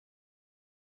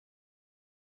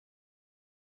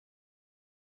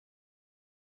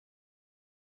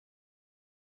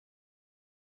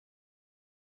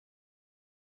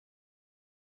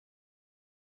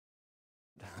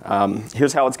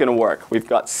Here's how it's going to work. We've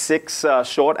got 6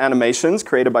 short animations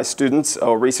created by students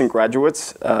or recent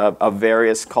graduates of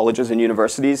various colleges and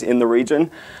universities in the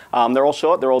region. They're all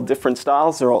short, they're all different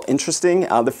styles, they're all interesting.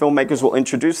 The filmmakers will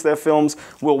introduce their films,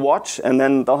 we'll watch, and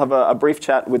then they'll have a brief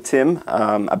chat with Tim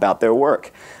about their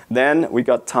work. Then we've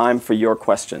got time for your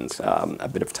questions, a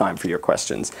bit of time for your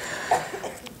questions.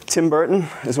 Tim Burton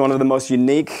is one of the most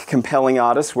unique, compelling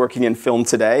artists working in film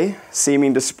today,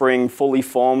 seeming to spring fully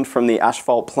formed from the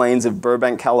asphalt plains of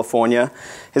Burbank, California.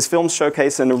 His films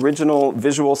showcase an original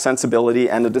visual sensibility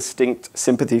and a distinct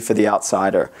sympathy for the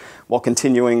outsider, while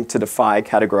continuing to defy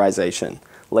categorization.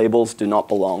 Labels do not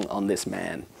belong on this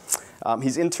man.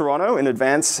 He's in Toronto in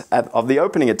advance of the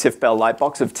opening at TIFF Bell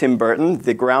Lightbox of Tim Burton,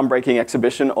 the groundbreaking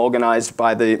exhibition organized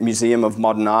by the Museum of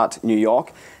Modern Art, New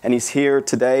York. And he's here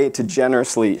today to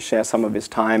generously share some of his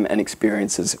time and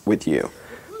experiences with you.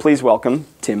 Please welcome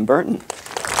Tim Burton.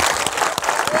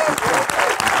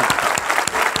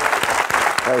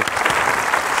 Hi.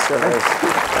 So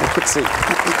nice. Good to see you.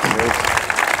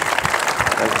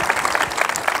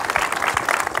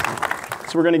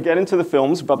 So we're going to get into the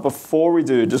films, but before we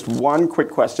do, just one quick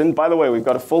question. By the way, we've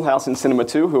got a full house in Cinema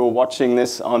 2 who are watching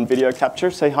this on video capture.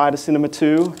 Say hi to Cinema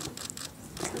 2.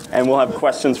 And we'll have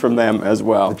questions from them as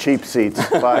well. The cheap seats.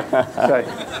 Bye.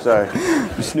 Sorry.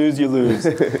 You snooze, you lose.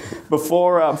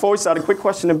 Before we start, a quick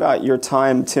question about your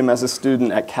time, Tim, as a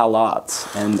student at Cal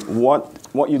Arts, and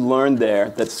what you learned there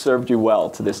that served you well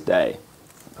to this day.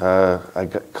 I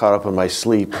got caught up in my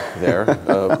sleep there.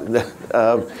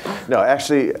 No,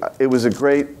 actually, it was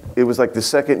like the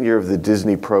second year of the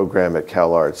Disney program at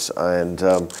Cal Arts. And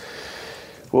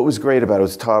what was great about it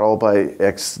was taught all by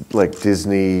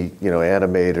Disney,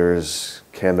 animators,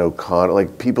 Ken O'Connor,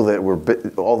 like people that were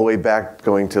all the way back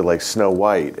going to like Snow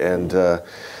White. And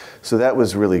so that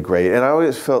was really great. And I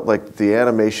always felt like the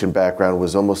animation background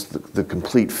was almost the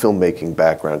complete filmmaking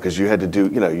background, because you had to do,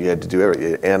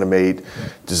 everything, animate,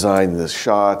 design the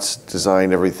shots,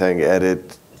 design everything,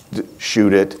 edit,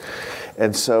 shoot it.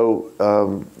 And so,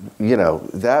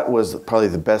 that was probably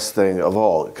the best thing of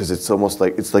all, because it's almost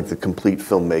like, it's like the complete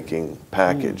filmmaking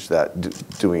package,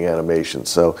 doing animation.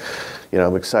 So,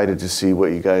 I'm excited to see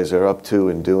what you guys are up to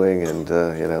and doing, and,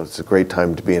 it's a great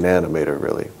time to be an animator,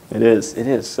 really. It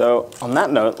is. So, on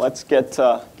that note, let's get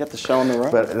the show on the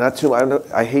road. But not too,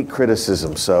 I hate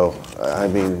criticism, so,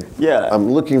 yeah.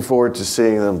 I'm looking forward to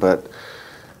seeing them, but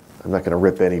I'm not going to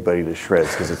rip anybody to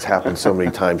shreds, because it's happened so many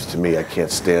times to me, I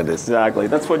can't stand it. Exactly.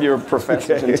 That's what your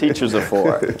professors and teachers are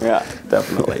for. Yeah,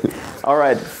 definitely. All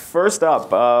right, first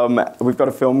up, we've got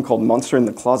a film called Monster in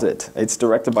the Closet. It's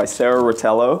directed by Sarah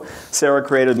Rotello. Sarah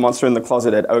created Monster in the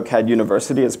Closet at OCAD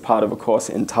University as part of a course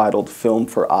entitled Film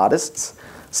for Artists.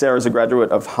 Sarah is a graduate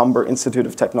of Humber Institute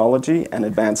of Technology and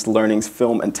Advanced Learning's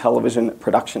Film and Television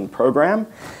Production Program.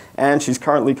 And she's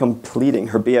currently completing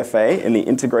her BFA in the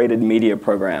Integrated Media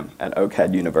Program at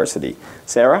OCAD University.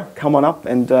 Sarah, come on up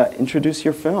and introduce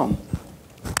your film.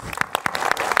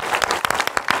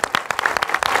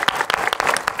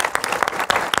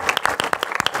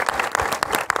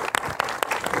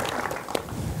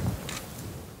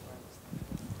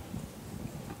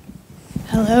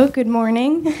 Hello, good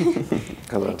morning.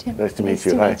 Hello, Hi, Tim. nice to meet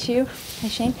you. Nice to meet you. Hi,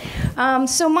 Shane.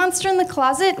 So Monster in the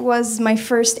Closet was my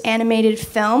first animated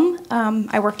film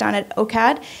I worked on at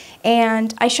OCAD,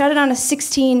 and I shot it on a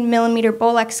 16mm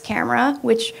Bolex camera,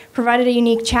 which provided a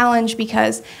unique challenge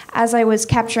because as I was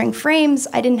capturing frames,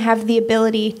 I didn't have the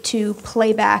ability to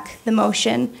play back the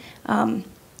motion and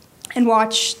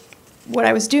watch what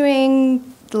I was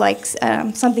doing, like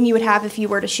something you would have if you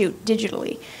were to shoot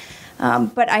digitally.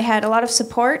 But I had a lot of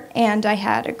support, and I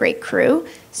had a great crew,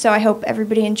 so I hope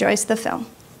everybody enjoys the film.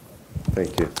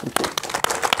 Thank you.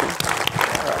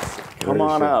 Come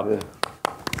on up.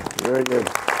 Very good.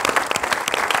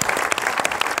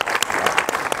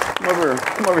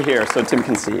 Come over here so Tim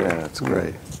can see you. Yeah, that's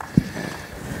great.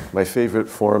 My favorite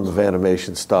form of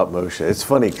animation, stop motion. It's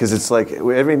funny, because it's like,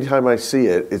 every time I see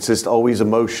it, it's just always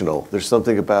emotional. There's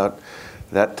something about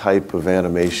that type of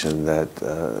animation that's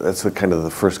the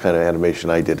first kind of animation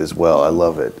I did as well. I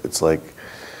love it. It's like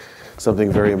something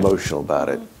very emotional about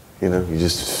it. You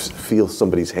just feel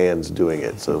somebody's hands doing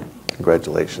it. So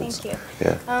congratulations. Thank you.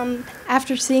 Yeah.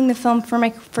 After seeing the film, for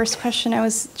my first question, I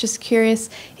was just curious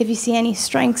if you see any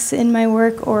strengths in my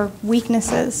work or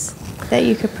weaknesses that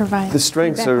you could provide. The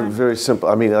strengths are very simple.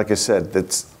 I mean, like I said,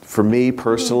 that's, for me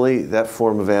personally, that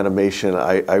form of animation,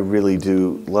 I really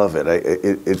do love it.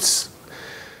 It's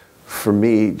for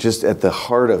me, just at the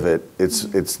heart of it,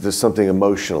 there's something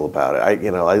emotional about it.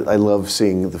 I love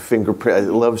seeing the fingerprint. I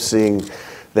love seeing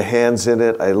the hands in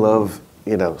it. I love,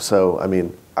 so I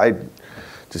mean,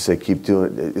 to say keep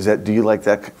doing. Do you like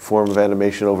that form of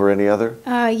animation over any other?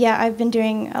 Yeah, I've been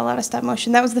doing a lot of stop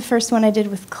motion. That was the first one I did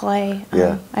with clay.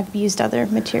 Yeah. I've used other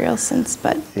materials since,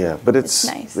 but yeah, but it's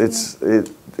nice.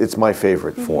 It's my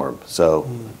favorite form. So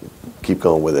keep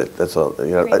going with it. That's all.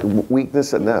 You know,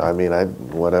 weakness? No, I mean,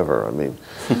 whatever. I mean,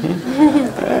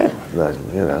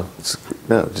 you know, it's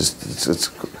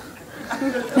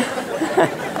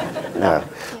yeah.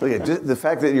 Look at just the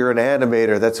fact that you're an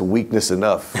animator. That's weakness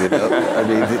enough. You know, I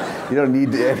mean, you don't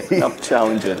need any enough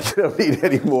challenges. You don't need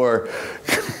any more.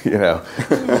 You know,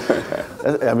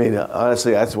 I mean,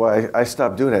 honestly, that's why I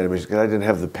stopped doing animation, because I didn't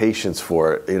have the patience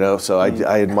for it. You know, so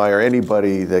I admire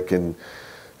anybody that can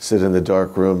sit in the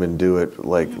dark room and do it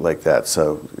like that.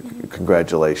 So,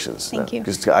 congratulations. Thank you.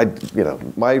 Because you know,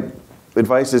 my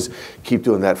advice is keep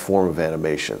doing that form of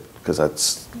animation, because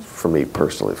that's, for me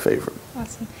personally, favorite.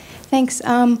 Awesome. Thanks.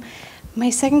 My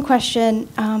second question,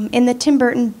 in the Tim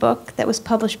Burton book that was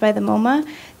published by the MoMA,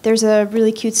 there's a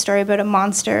really cute story about a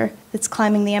monster that's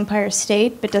climbing the Empire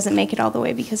State but doesn't make it all the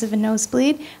way because of a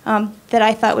nosebleed, that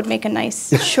I thought would make a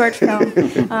nice short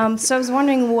film. So I was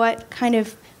wondering what kind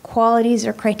of qualities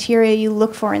or criteria you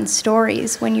look for in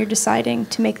stories when you're deciding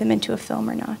to make them into a film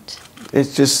or not.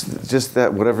 It's just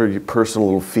that whatever your personal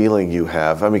little feeling you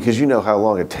have. I mean, because you know how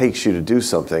long it takes you to do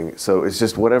something. So it's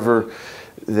just whatever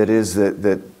that is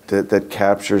that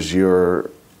captures your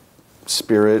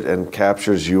spirit and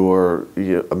captures your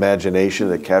imagination,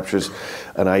 that captures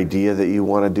an idea that you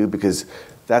want to do, because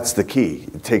that's the key.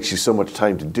 It takes you so much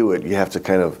time to do it. You have to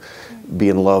kind of be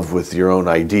in love with your own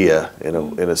idea in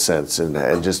a sense,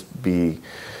 and just be,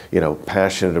 you know,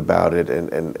 passionate about it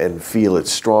and feel it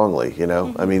strongly, you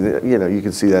know? I mean, you know, you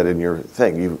can see that in your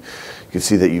thing. You can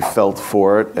see that you felt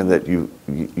for it and that you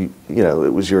know,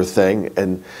 it was your thing,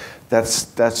 and that's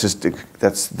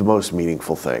the most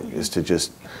meaningful thing, is to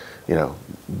just, you know,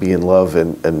 be in love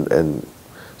and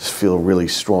just feel really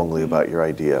strongly about your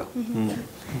idea.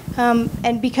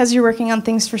 And because you're working on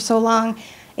things for so long,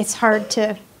 it's hard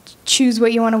to choose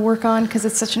what you want to work on because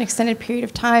it's such an extended period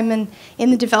of time, and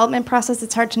in the development process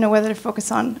it's hard to know whether to focus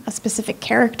on a specific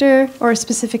character or a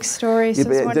specific story.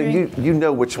 So Yeah, but you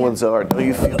know which ones are, don't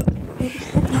you feel?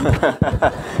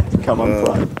 Come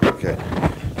on, okay.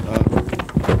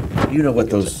 You know what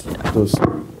those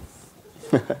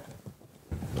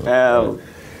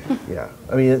yeah,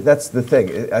 I mean, that's the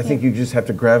thing. I think you just have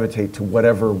to gravitate to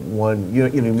whatever one, you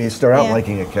know, you start out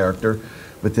liking a character,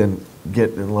 but then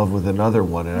get in love with another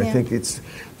one. And I think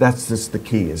that's just the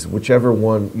key, is whichever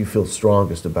one you feel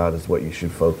strongest about is what you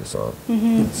should focus on.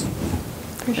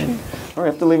 For sure. All right, I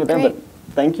have to leave it there, but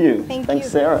thank you. Thanks,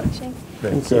 Sarah.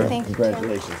 Thanks, Sarah.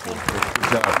 Congratulations. Good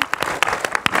job.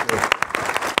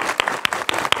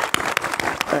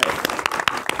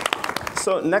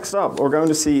 So next up, we're going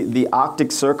to see The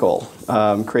Arctic Circle,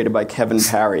 created by Kevin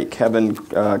Parry. Kevin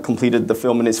completed the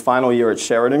film in his final year at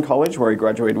Sheridan College, where he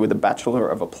graduated with a Bachelor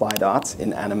of Applied Arts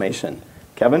in Animation.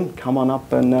 Kevin, come on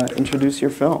up and introduce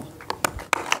your film.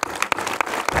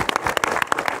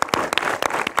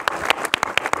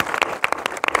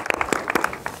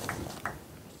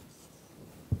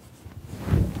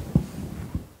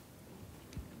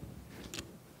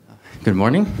 Good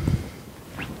morning.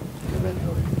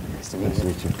 Nice to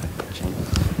meet you.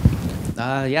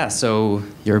 Yeah, so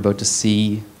you're about to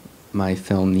see my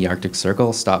film, The Arctic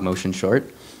Circle, stop motion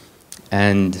short.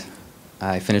 And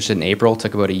I finished it in April,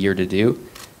 took about a year to do.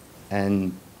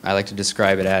 And I like to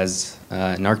describe it as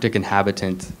an Arctic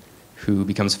inhabitant who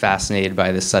becomes fascinated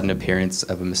by the sudden appearance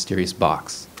of a mysterious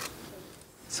box.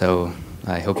 So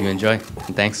I hope you enjoy,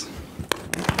 and thanks.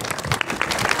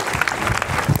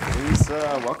 Please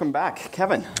welcome back,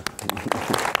 Kevin.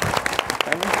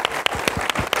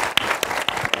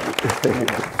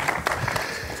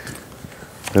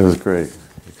 That was great.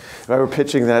 If I were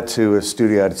pitching that to a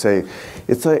studio, I'd say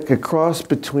it's like a cross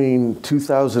between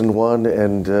 2001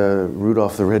 and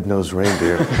Rudolph the Red-Nosed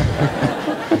Reindeer,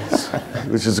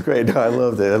 which is great. No, I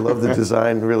loved it. I love the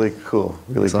design. Really cool.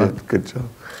 Really good job.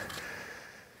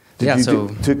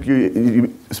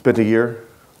 You spent a year?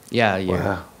 Yeah, a year.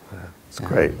 Wow. It's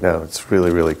great. No, it's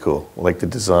really, really cool. I like the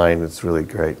design. It's really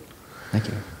great. Thank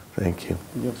you. Thank you.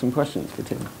 You have some questions for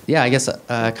Tim? Yeah, I guess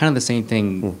kind of the same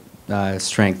thing,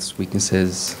 strengths,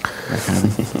 weaknesses, that kind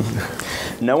of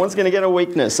thing. No one's going to get a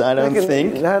weakness, I don't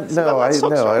think. I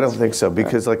don't think so.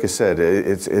 Because, like I said,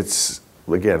 it's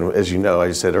again, as you know,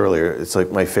 I said earlier, it's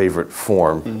like my favorite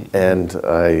form, and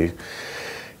I,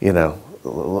 you know,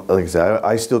 like I said,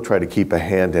 I still try to keep a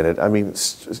hand in it. I mean,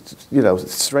 you know,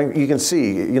 strength. You can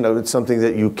see, you know, it's something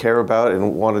that you care about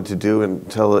and wanted to do and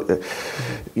tell,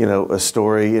 you know, a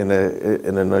story in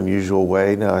an unusual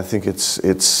way. Now, I think it's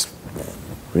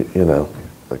you know,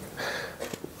 like,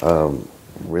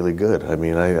 really good. I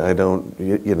mean, I don't,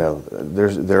 you know,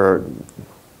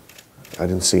 I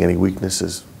didn't see any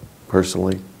weaknesses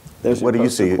personally. What do you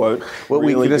see? Quote. What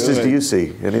Really weaknesses good. do you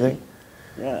see? Anything?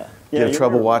 Yeah. You have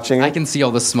trouble watching it? I can see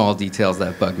all the small details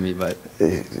that bug me, but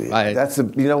That's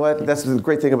you know what? That's the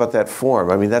great thing about that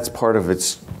form. I mean, that's part of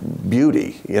its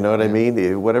beauty. You know what I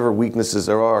mean? Whatever weaknesses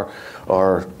there are,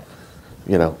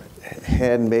 you know,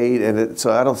 handmade, and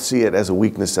so I don't see it as a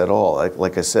weakness at all.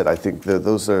 Like I said, I think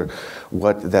those are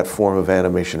what that form of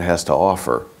animation has to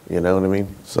offer. You know what I mean?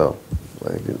 So,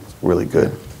 like, it's really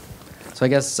good. So I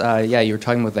guess, yeah, you were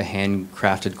talking about the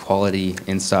handcrafted quality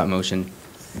in stop motion.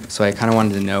 So I kind of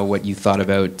wanted to know what you thought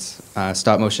about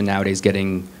stop motion nowadays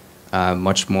getting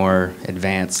much more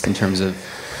advanced in terms of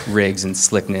rigs and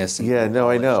slickness. And Yeah, no,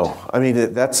 I know. I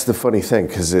mean, that's the funny thing,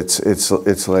 because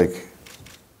it's like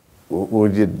when we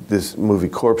did this movie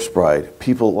Corpse Bride,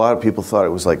 a lot of people thought it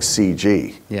was like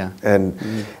CG. Yeah. And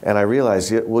I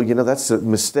realized, well, you know, that's a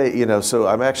mistake. You know, so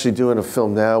I'm actually doing a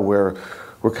film now where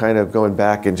we're kind of going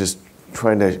back and just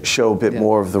trying to show a bit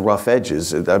more of the rough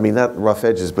edges. I mean, not rough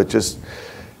edges, but just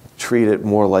treat it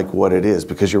more like what it is,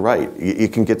 because you're right. You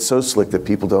can get so slick that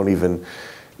people don't even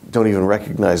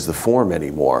recognize the form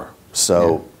anymore.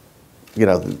 So, you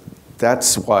know,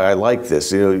 that's why I like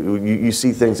this. You know, you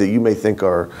see things that you may think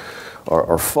are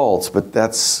faults, but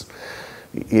that's,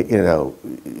 you know,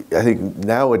 I think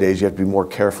nowadays you have to be more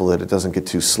careful that it doesn't get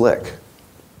too slick.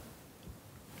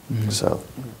 So.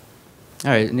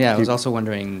 All right. Yeah, I was also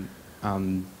wondering,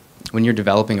 when you're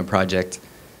developing a project,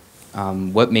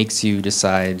 what makes you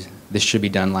decide this should be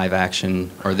done live action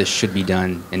or this should be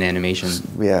done in animation?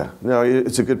 Yeah, no,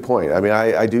 it's a good point. I mean,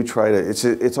 I do try to.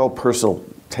 It's all personal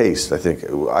taste. I think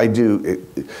I do,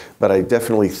 but I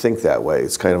definitely think that way.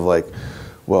 It's kind of like,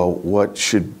 well, what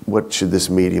should this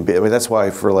medium be? I mean, that's why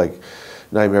for like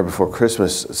Nightmare Before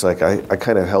Christmas, it's like I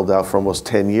kind of held out for almost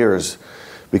 10 years.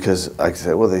 Because I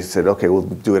said, well, they said, okay, we'll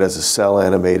do it as a cell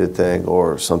animated thing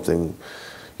or something,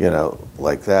 you know,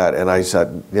 like that. And I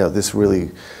said, you know, this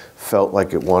really felt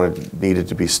like it needed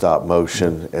to be stop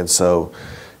motion. And so,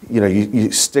 you know,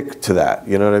 you stick to that.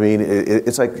 You know what I mean?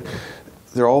 It's like,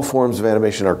 all forms of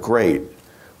animation are great,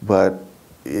 but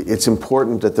it's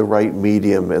important that the right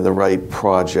medium and the right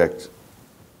project,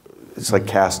 it's like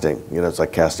casting, you know, it's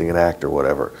like casting an actor,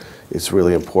 whatever. It's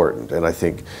really important, and I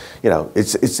think, you know,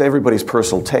 it's everybody's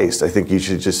personal taste. I think you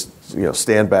should just, you know,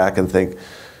 stand back and think,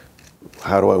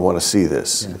 how do I want to see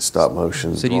this? Stop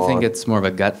motion. So do you think it's more of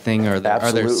a gut thing, or are there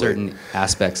Absolutely. certain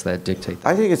aspects that dictate that?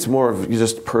 I think it's more of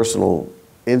just personal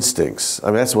instincts. I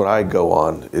mean, that's what I go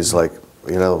on, is like,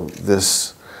 you know,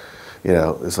 this, you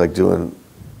know, it's like doing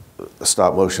a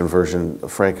stop motion version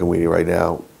of Frankenweenie right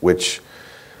now, which,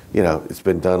 you know, it's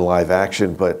been done live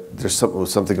action, but there's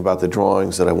something about the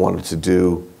drawings that I wanted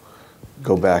to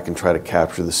go back and try to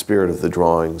capture the spirit of the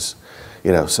drawings,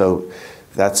 you know, so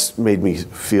that's made me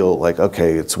feel like,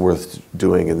 okay, it's worth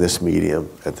doing in this medium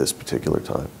at this particular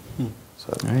time.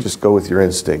 So right. Just go with your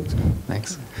instinct.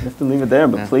 Thanks. We have to leave it there,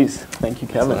 but please, thank you,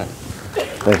 Kevin.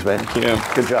 Thanks, man. Thank you.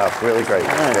 Good job, really great.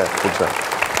 right. Yeah, good job.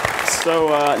 So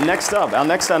next up, our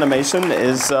next animation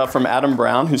is from Adam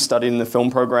Brown, who studied in the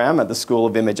film program at the School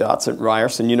of Image Arts at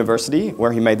Ryerson University,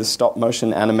 where he made the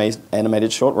stop-motion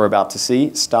animated short we're about to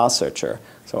see, Star Searcher.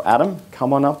 So Adam,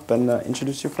 come on up and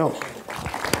introduce your film.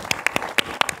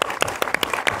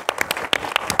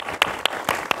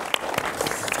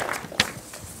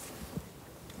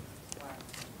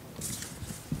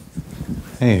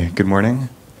 Hey, good morning.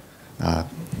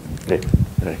 Hey.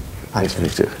 Nice to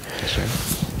meet you. Sure.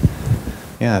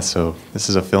 Yeah, so this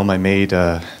is a film I made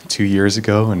 2 years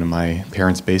ago in my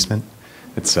parents' basement.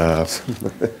 It's a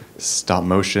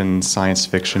stop-motion science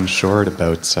fiction short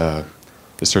about the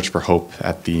search for hope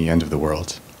at the end of the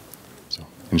world. So,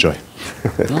 enjoy.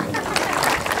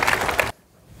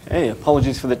 Hey,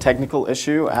 apologies for the technical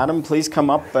issue. Adam, please come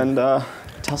up and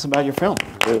tell us about your film.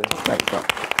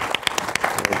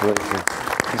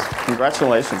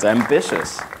 Congratulations,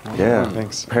 ambitious. Yeah,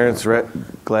 Thanks. Parents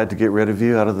glad to get rid of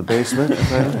you out of the basement.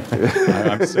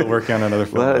 I'm still working on another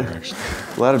film, actually.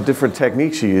 A lot of different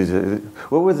techniques you use.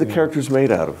 What were the characters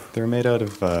made out of? They're made out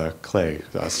of clay,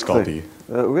 Sculpey.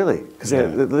 Really? Because Yeah.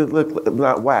 they look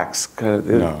not wax. Kind of,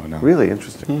 No. Really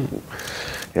interesting.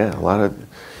 Yeah, a lot of,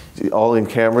 all in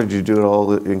camera. Did you do it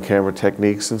all in camera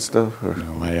techniques and stuff? Or?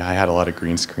 No, I had a lot of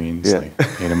green screens, Yeah. like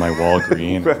painted my wall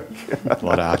green, a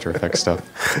lot of After Effects stuff.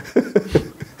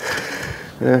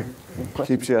 Yeah,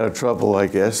 keeps you out of trouble, I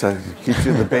guess. Keeps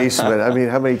you in the basement. I mean,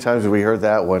 how many times have we heard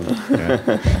that one?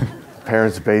 Yeah.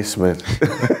 parents' basement.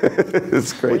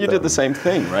 It's great. Well, you did the same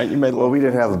thing, right? You made. Well, we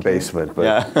didn't have a basement, but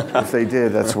yeah. if they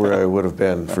did, that's where I would have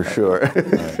been for sure.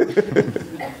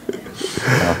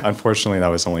 Unfortunately, that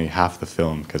was only half the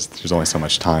film because there's only so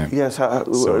much time. Yes.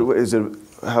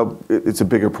 It's a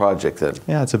bigger project then?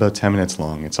 Yeah, it's about 10 minutes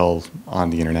long. It's all on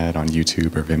the internet, on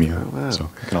YouTube or Vimeo. Oh, wow. So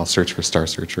you can all search for Star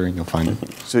Searcher and you'll find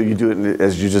it. So you do it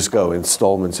as you just go,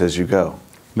 installments as you go?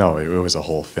 No, it was a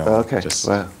whole film. Okay. Just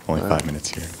wow. only wow. 5 minutes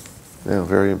here. Yeah,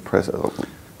 very impressive.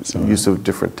 So, use of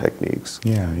different techniques.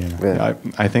 Yeah.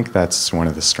 I think that's one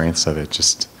of the strengths of it,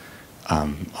 just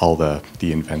all the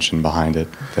invention behind it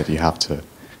that you have to,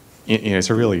 it's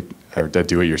a really a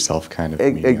do-it-yourself kind of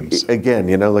medium. Again,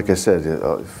 like I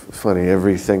said, funny,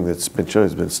 everything that's been shown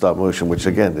has been stop motion, which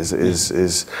again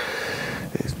is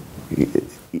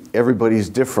everybody's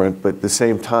different, but at the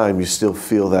same time, you still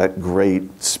feel that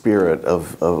great spirit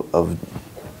of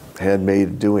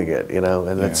handmade doing it,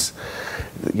 and that's,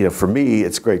 for me,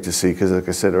 it's great to see, because like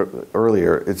I said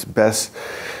earlier, it's best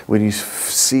when you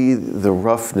see the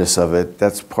roughness of it.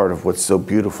 That's part of what's so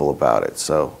beautiful about it.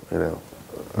 So,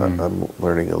 I'm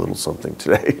learning a little something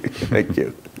today. Thank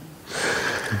you.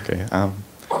 Okay.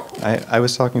 I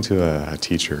was talking to a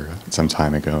teacher some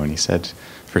time ago, and he said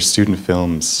for student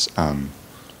films,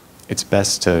 it's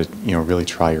best to really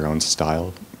try your own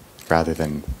style rather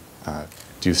than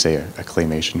do, say, a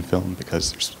claymation film,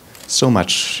 because there's so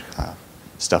much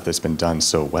stuff that's been done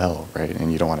so well, right?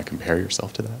 And you don't want to compare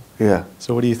yourself to that. Yeah.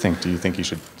 So what do you think? Do you think you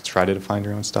should try to find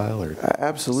your own style? Or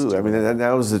absolutely. I mean,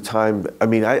 now is the time. I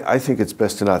mean, I think it's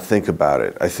best to not think about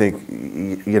it. I think,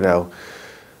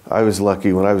 I was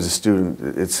lucky when I was a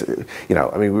student. It's, I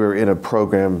mean, we were in a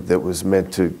program that was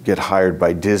meant to get hired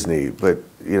by Disney, but,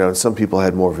 some people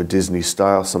had more of a Disney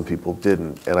style, some people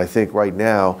didn't. And I think right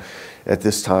now, at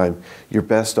this time, you're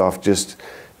best off just,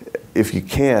 if you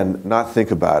can, not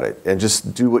think about it and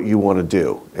just do what you want to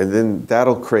do. And then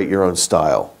that'll create your own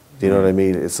style. You know what I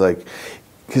mean? It's like,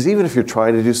 because even if you're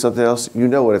trying to do something else, you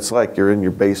know what it's like. You're in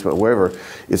your basement, wherever,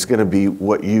 it's going to be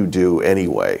what you do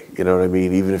anyway. You know what I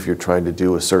mean? Even if you're trying to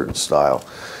do a certain style.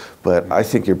 But I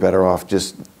think you're better off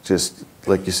just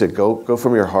like you said, go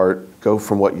from your heart, go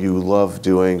from what you love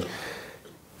doing,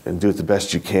 and do it the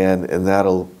best you can, and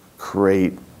that'll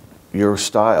create your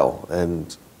style.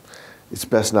 And it's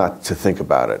best not to think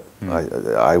about it.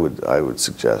 I would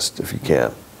suggest, if you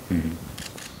can.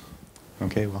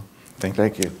 Okay, well, thank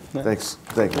you. Thanks.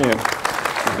 Thank you.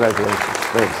 Congratulations.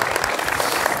 Thanks.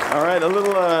 All right, a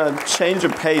little change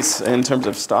of pace in terms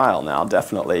of style now,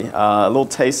 definitely. A little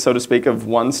taste, so to speak, of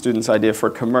one student's idea for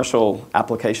commercial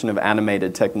application of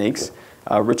animated techniques.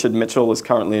 Richard Mitchell is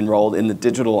currently enrolled in the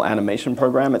digital animation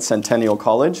program at Centennial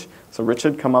College. So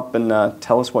Richard, come up and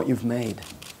tell us what you've made.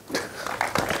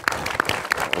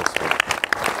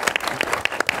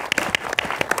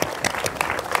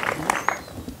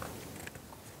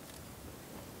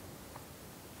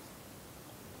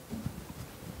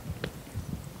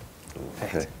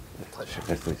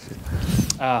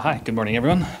 Hi, good morning,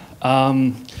 everyone.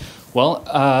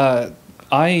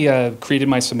 I created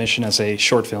my submission as a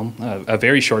short film, a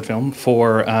very short film,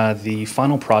 for the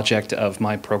final project of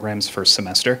my program's first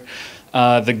semester.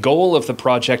 The goal of the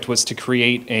project was to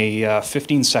create a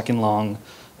 15-second long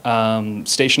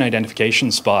station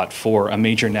identification spot for a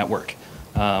major network.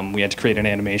 We had to create an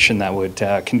animation that would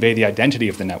convey the identity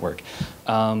of the network.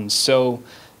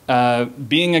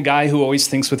 Being a guy who always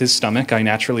thinks with his stomach, I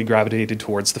naturally gravitated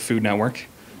towards the Food Network.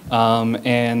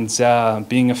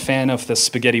 Being a fan of the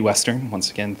spaghetti western, once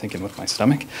again thinking with my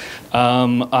stomach,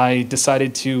 I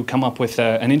decided to come up with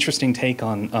an interesting take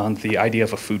on the idea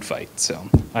of a food fight. So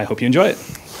I hope you enjoy it.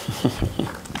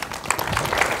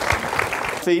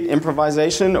 Feet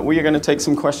improvisation. We are going to take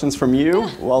some questions from you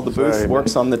while the booth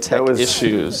works on the tech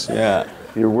issues. Yeah.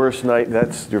 Your worst night,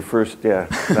 that's your first,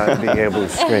 not being able to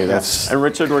scream. And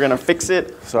Richard, we're going to fix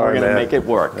it. Sorry, we're going to make it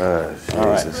work. Jesus. All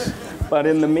right. But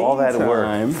in the meantime, all that work.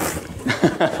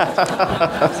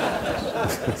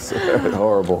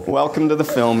 Horrible. Welcome to the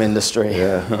film industry.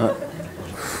 Yeah.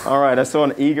 All right, I saw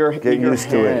an eager used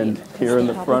to it. hand here in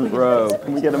the front row.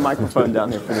 Can we get a microphone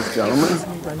down here for this gentleman?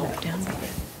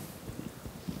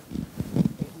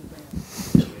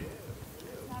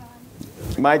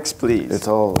 Mics, please. It's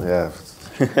all,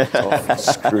 it's all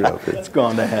screwed up. It's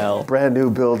gone to hell. Brand new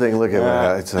building, look at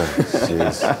that. It's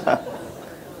jeez.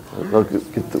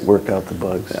 Work out the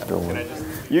bugs. Don't worry.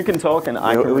 You can talk and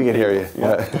I can we can hear you.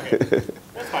 Yeah. Okay.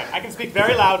 That's fine. I can speak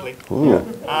very loudly.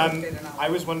 I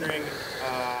was wondering,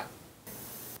 hi,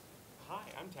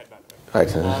 I'm Ted, by the way. Hi,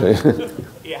 Ted.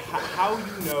 How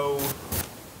you know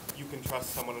you can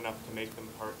trust someone enough to make them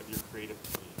part of your creative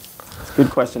team? It's a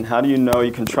good question. How do you know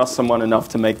you can trust someone enough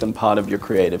to make them part of your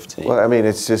creative team? Well, I mean,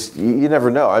 it's just, you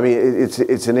never know. I mean,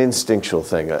 it's an instinctual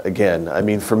thing. Again, I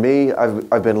mean, for me,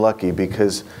 I've been lucky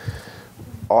because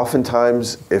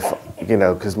oftentimes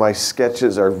because my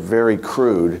sketches are very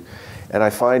crude, and I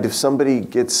find if somebody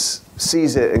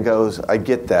sees it and goes, I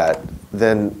get that,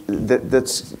 then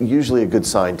that's usually a good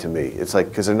sign to me. It's like,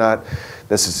 because they're not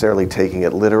necessarily taking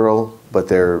it literal, but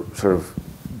they're sort of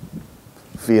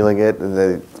feeling it, and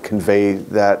they convey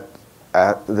that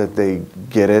they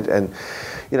get it, and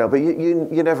but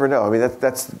you never know. I mean,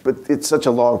 but it's such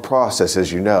a long process,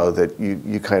 as you know, that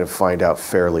you kind of find out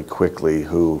fairly quickly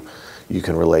who you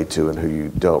can relate to and who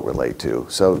you don't relate to.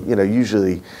 So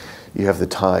usually you have the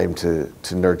time to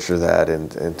nurture that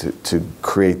and to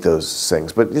create those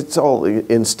things. But it's all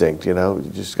instinct, you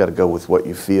just got to go with what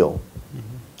you feel.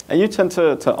 And you tend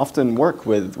to often work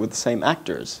with the same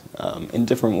actors in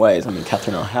different ways. I mean,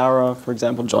 Catherine O'Hara, for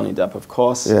example, Johnny Depp, of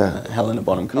course, Helena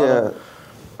Bonham Carter.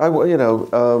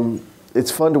 Yeah, it's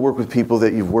fun to work with people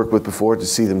that you've worked with before, to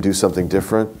see them do something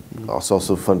different. It's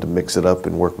also fun to mix it up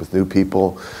and work with new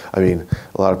people. I mean,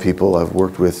 a lot of people I've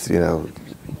worked with,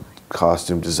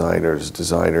 costume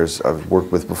designers I've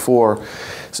worked with before.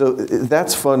 So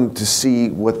that's fun to see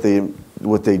what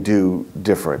they do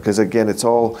different. Because again, it's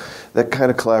all, that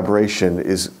kind of collaboration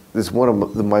is one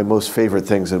of my most favorite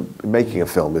things in making a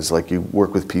film, is like you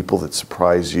work with people that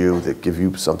surprise you, that give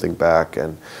you something back,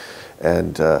 and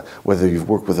whether you've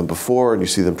worked with them before and you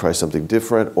see them try something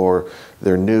different or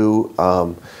they're new,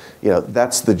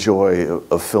 that's the joy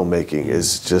of filmmaking,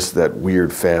 is just that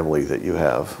weird family that you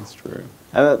have. That's true.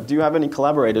 Do you have any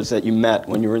collaborators that you met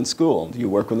when you were in school? Do you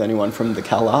work with anyone from the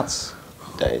Cal Arts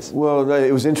days? Well,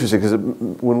 it was interesting because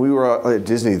when we were at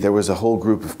Disney, there was a whole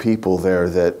group of people there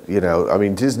that, I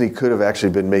mean, Disney could have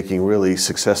actually been making really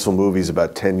successful movies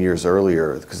about 10 years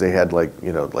earlier, because they had like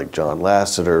John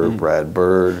Lasseter, Brad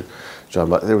Bird,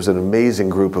 there was an amazing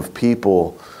group of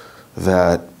people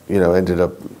that, ended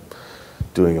up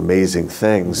doing amazing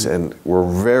things and were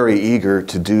very eager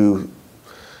to do,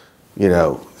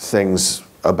 things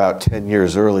about 10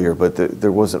 years earlier, but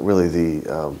there wasn't really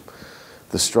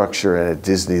the structure, and at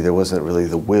Disney there wasn't really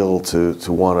the will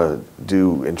to want to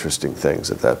do interesting things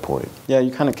at that point. Yeah,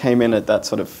 you kind of came in at that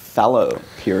sort of fallow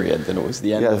period, that it was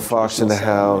the end of The Fox and the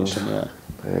Hound,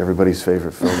 everybody's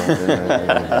favorite film out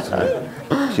there.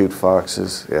 Cute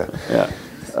foxes,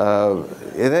 and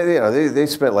then, they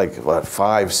spent like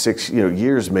 5, 6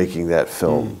 years making that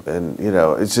film, and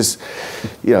it's just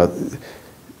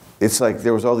it's like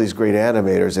there was all these great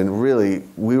animators, and really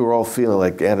we were all feeling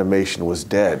like animation was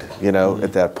dead,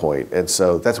 at that point. And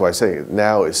so that's why I say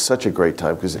now is such a great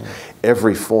time, because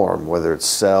every form, whether it's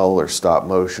cell or stop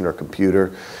motion or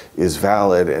computer, is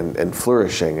valid and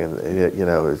flourishing, and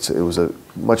it was a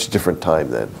much different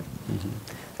time then.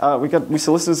 We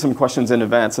solicited some questions in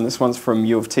advance, and this one's from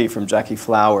U of T, from Jackie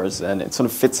Flowers, and it sort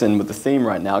of fits in with the theme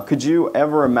right now. Could you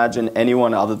ever imagine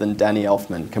anyone other than Danny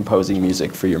Elfman composing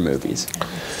music for your movies?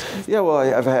 Yeah, well,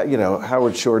 I've had,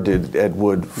 Howard Shore did Ed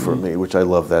Wood for me, which I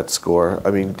love that score. I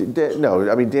mean, Danny,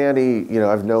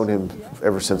 I've known him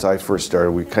ever since I first started.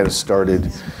 We kind of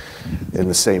started in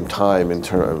the same time in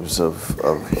terms of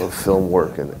film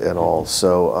work and all.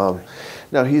 So,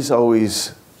 no, he's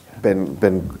always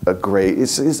been a great.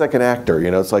 He's like an actor,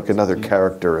 It's like another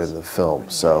character in the film.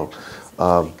 So,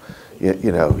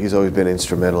 he's always been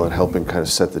instrumental in helping kind of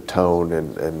set the tone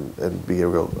and be a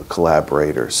real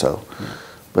collaborator. So,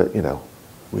 but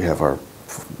we have our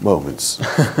moments.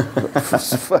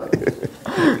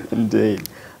 Indeed.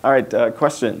 All right,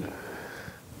 question.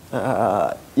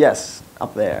 Yes,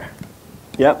 up there.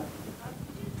 Yep.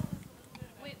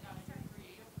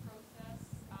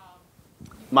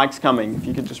 Mike's coming. If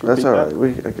you could just repeat that. That's all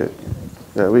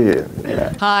right. We hear you.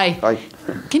 Yeah. Hi. Hi.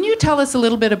 Can you tell us a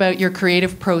little bit about your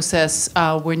creative process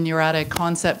when you're at a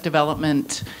concept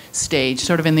development stage,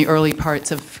 sort of in the early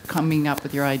parts of coming up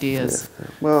with your ideas? Yeah.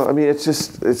 Well, I mean,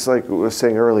 it's like we were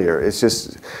saying earlier. It's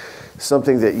just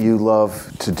something that you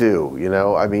love to do,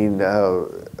 I mean,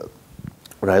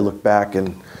 when I look back,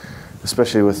 and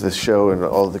especially with this show, and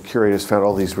all the curators found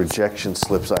all these rejection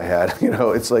slips I had,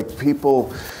 it's like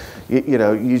people...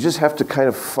 you just have to kind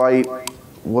of fight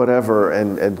whatever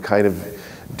and kind of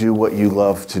do what you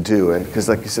love to do. And because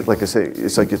like I say,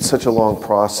 it's such a long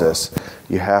process.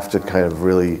 You have to kind of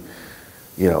really,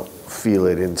 feel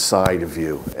it inside of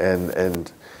you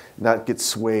and not get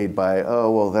swayed by,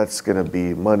 oh, well, that's going to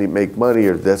be make money,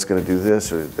 or that's going to do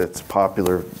this, or that's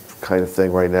popular kind of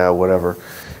thing right now, whatever.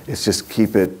 It's just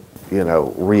keep it,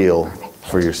 real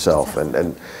for yourself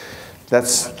and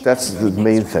That's the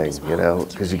main thing, you know,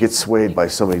 because you get swayed by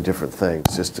so many different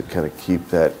things, just to kind of keep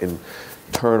that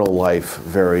internal life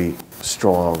very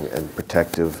strong and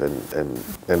protective and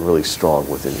really strong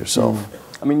within yourself.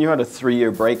 I mean, you had a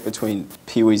 3-year break between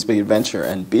Pee-wee's Big Adventure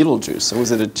and Beetlejuice. So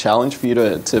was it a challenge for you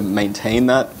to maintain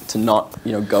that, to not,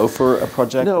 go for a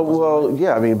project? No, well,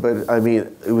 yeah,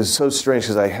 it was so strange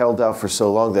because I held out for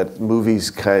so long that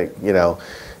movies kind of,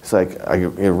 it's like I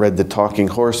read the Talking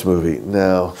Horse movie.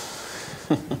 No.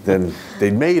 Then they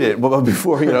made it. Well,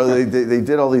 before, they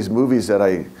did all these movies that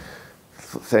I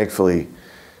thankfully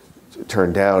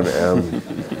turned down.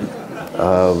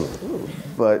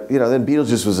 But then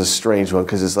Beetlejuice was a strange one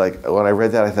because it's like when I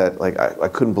read that I thought I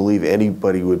couldn't believe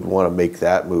anybody would want to make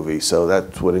that movie. So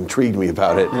that's what intrigued me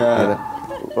about it. Yeah.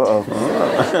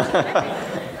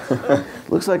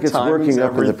 Looks like it's working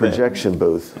up in the projection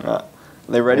booth. Are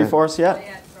they ready for us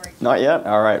yet? Not yet.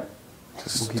 All right.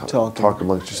 Just keep talking. Talk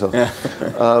amongst yourself.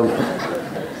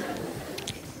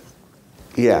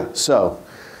 Yeah.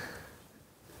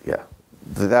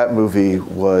 That movie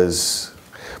was,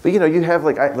 but you have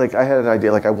I had an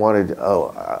idea, I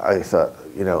thought,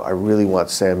 I really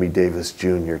want Sammy Davis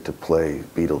Jr. to play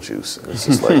Beetlejuice. And it's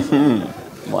just like,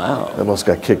 wow. I almost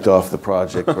got kicked off the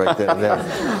project right then and there.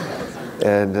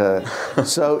 And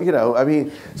so,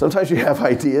 sometimes you have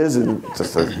ideas and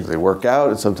just they work out,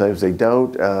 and sometimes they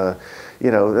don't.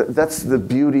 That's the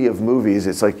beauty of movies.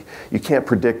 It's like you can't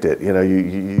predict it.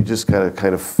 You just gotta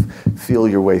kind of feel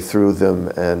your way through them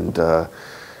and,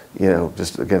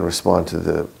 just again respond to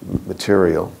the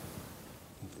material.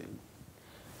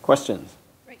 Questions?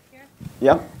 Right here.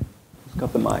 Yep. Who's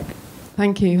got the mic?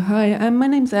 Thank you. Hi, my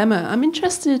name's Emma. I'm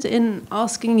interested in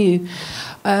asking you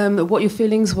what your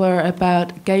feelings were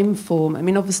about game form.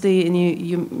 Obviously, in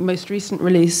your most recent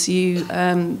release,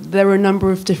 there were a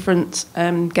number of different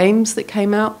games that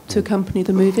came out to accompany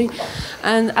the movie.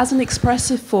 And as an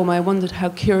expressive form, I wondered how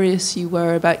curious you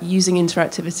were about using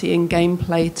interactivity and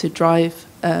gameplay to drive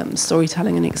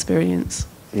storytelling and experience.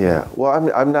 Yeah. Well,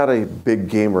 I'm not a big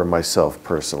gamer myself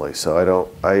personally, so I don't.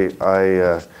 I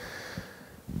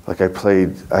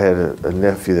had a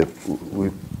nephew that we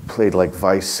played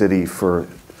Vice City for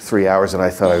 3 hours, and I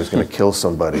thought I was going to kill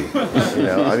somebody.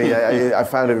 I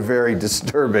found it very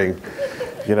disturbing,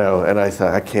 and I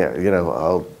thought, I can't,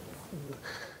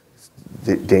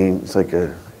 it's like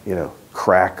a,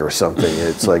 crack or something.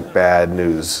 It's like bad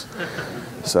news.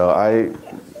 So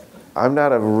I'm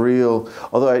not a real,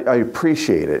 although I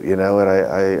appreciate it,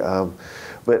 and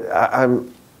but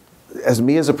I'm, as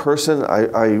me as a person,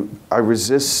 I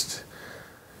resist,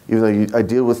 even though I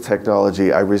deal with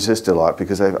technology, I resist it a lot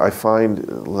because I find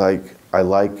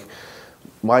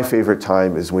my favorite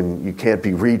time is when you can't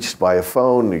be reached by a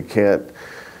phone, you can't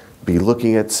be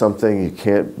looking at something, you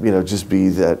can't, just be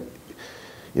that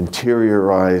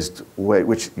interiorized way,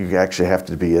 which you actually have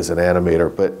to be as an animator.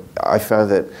 But I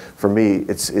found that for me,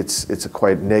 it's a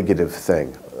quite negative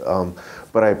thing.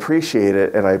 But I appreciate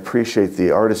it, and I appreciate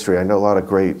the artistry. I know a lot of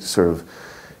great sort of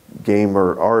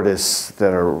gamer artists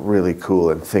that are really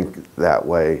cool and think that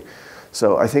way.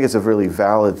 So I think it's a really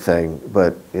valid thing,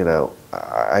 but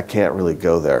I can't really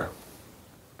go there.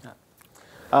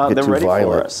 They're ready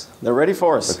for us. They're ready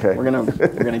for us. Okay. We're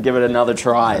gonna give it another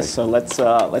try. Right. So let's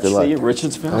see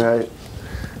Richard's film. All right.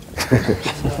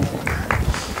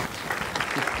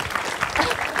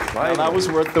 Well, that was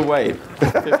worth the wait.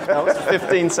 That was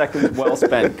 15 seconds well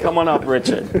spent. Come on up,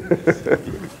 Richard.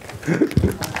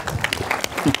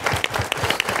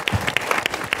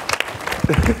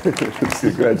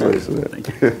 Congratulations. Thank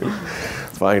you.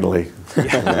 Finally.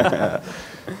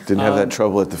 Didn't have that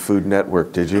trouble at the Food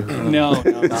Network, did you? No,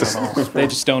 not at all. They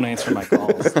just don't answer my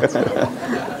calls.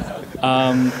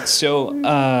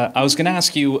 I was going to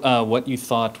ask you what you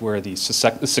thought were the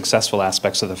successful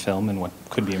aspects of the film and what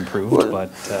could be improved,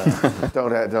 but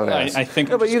don't ask. I think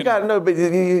no, but you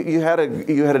had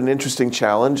an interesting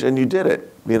challenge and you did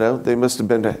it. They must have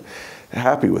been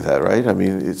happy with that, right?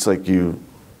 It's like you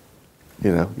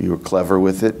were clever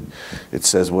with it. It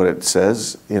says what it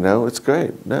says. It's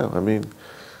great. No,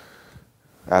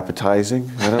 appetizing.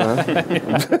 I don't know.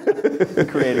 You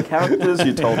created characters.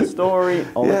 You told a story.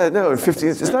 In 15.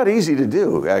 It's not easy to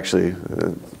do, actually.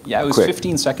 Yeah, it was quick.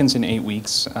 15 seconds in 8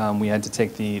 weeks. We had to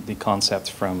take the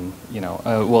concept from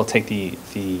take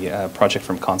the project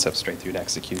from concept straight through to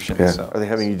execution. Yeah. So. Are they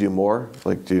having you do more,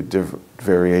 do different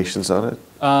variations on it?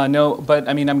 No, but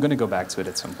I'm going to go back to it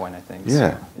at some point, I think.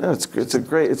 Yeah, so. No, it's a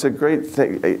great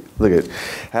thing. Hey, look at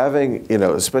having,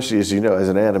 especially as as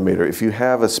an animator, if you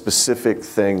have a specific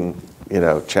thing,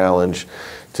 challenge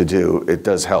to do, it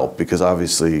does help because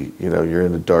obviously, you're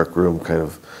in a dark room kind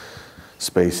of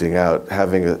spacing out.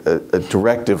 Having a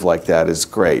directive like that is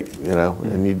great, you know,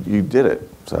 and you did it,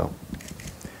 so.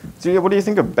 So yeah, what do you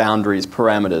think of boundaries,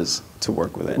 parameters to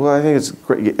work within? Well, I think it's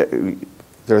great.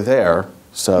 They're there,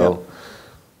 so,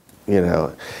 you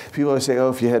know. People always say, oh,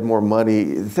 if you had more money.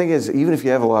 The thing is, even if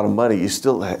you have a lot of money, you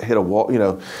still hit a wall, you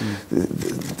know.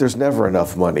 There's never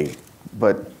enough money,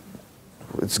 but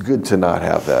it's good to not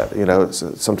have that, you know.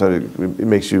 Sometimes it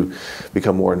makes you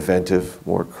become more inventive,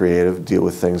 more creative, deal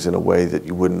with things in a way that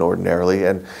you wouldn't ordinarily.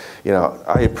 And, you know,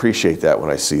 I appreciate that when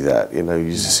I see that. You know,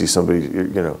 you just see somebody,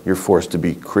 you know, you're forced to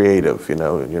be creative, you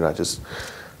know, and you're not just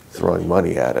throwing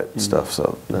money at it and stuff.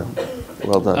 So, no,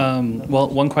 well done. Well,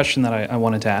 one question that I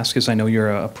wanted to ask is, I know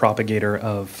you're a propagator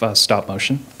of stop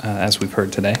motion, as we've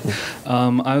heard today.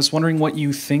 I was wondering what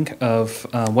you think of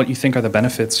what you think are the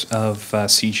benefits of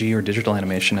CG or digital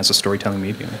animation as a storytelling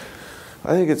medium.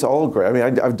 I think it's all great. I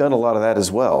mean, I've done a lot of that as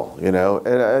well, you know.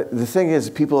 And the thing is,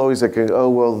 people always like, oh,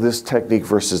 well, this technique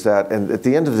versus that. And at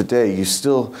the end of the day, you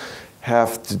still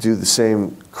have to do the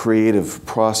same creative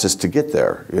process to get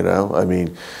there, you know? I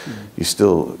mean, you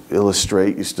still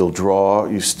illustrate, you still draw,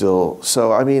 you still...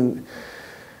 So, I mean,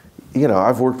 you know,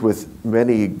 I've worked with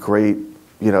many great,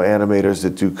 you know, animators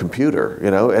that do computer,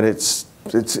 you know, and it's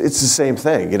the same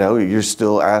thing, you know? You're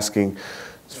still asking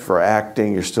for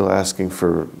acting, you're still asking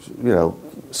for, you know,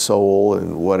 soul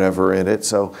and whatever in it.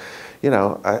 So, you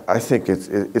know, I think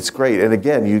it's great. And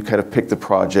again, you kind of pick the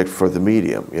project for the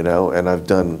medium, you know, and I've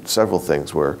done several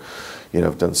things where, you know,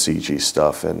 I've done CG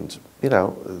stuff and, you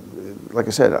know, like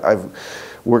I said, I've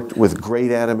worked with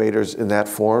great animators in that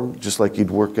form, just like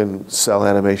you'd work in cell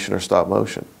animation or stop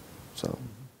motion. So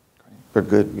they're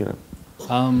good, you know.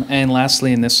 And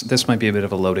lastly, and this might be a bit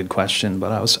of a loaded question,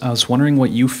 but I was wondering what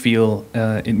you feel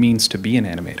it means to be an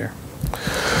animator.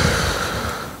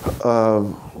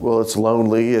 Well, it's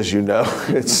lonely, as you know.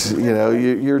 It's, you know,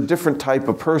 you're a different type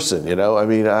of person, you know. I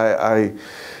mean, I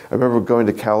remember going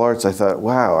to CalArts, I thought,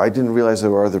 wow, I didn't realize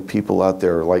there were other people out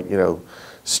there like, you know,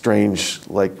 strange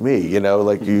like me, you know,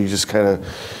 like you just kind of,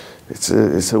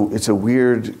 it's a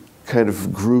weird kind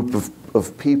of group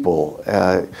of people,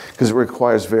 because it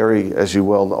requires very, as you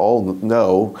well all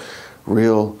know,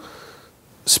 real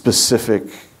specific,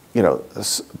 you know,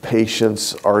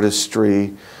 patience,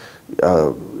 artistry.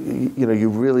 You know, you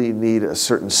really need a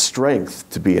certain strength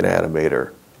to be an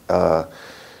animator.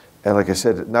 And like I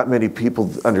said, not many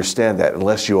people understand that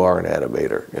unless you are an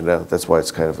animator. You know, that's why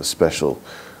it's kind of a special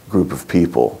group of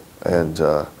people. And,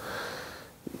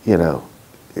 you know,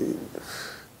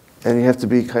 and you have to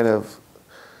be kind of,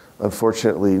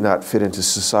 unfortunately, not fit into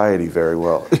society very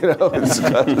well. You know, it's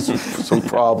got some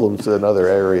problems in other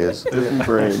areas.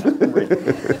 Great.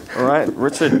 All right,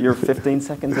 Richard, your 15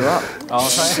 seconds are up. All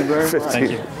right. Thank you very much.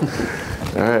 Thank you.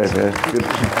 All right, man. Good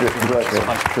luck, man.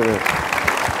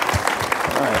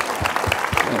 All right.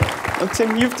 Well,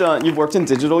 Tim, you've worked in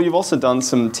digital. You've also done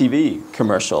some TV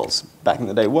commercials back in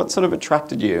the day. What sort of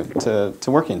attracted you to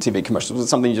working in TV commercials? Was it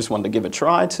something you just wanted to give a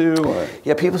try to? Or?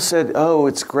 Yeah, people said, "Oh,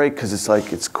 it's great because it's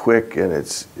like it's quick and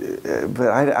it's." But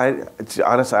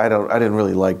honestly, I didn't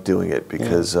really like doing it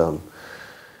because, you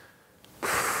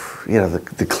know,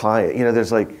 the client. You know,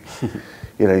 there's like.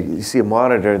 You know, you see a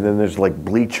monitor, and then there's like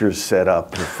bleachers set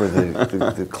up for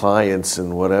the clients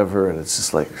and whatever, and it's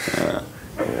just like. Yeah.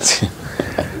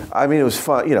 I mean, it was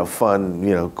fun,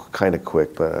 you know, kind of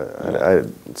quick, but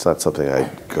it's not something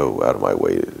I'd go out of my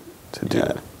way to do.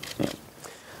 Yeah. Yeah.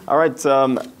 All right,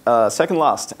 second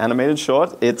last animated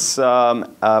short. It's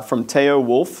from Theo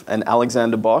Wolf and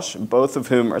Alexander Bosch, both of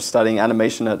whom are studying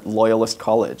animation at Loyalist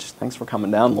College. Thanks for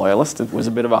coming down, Loyalist. It was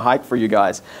a bit of a hike for you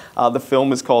guys. The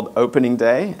film is called Opening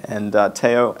Day, and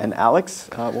Theo and Alex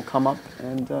will come up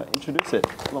and introduce it,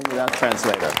 along with our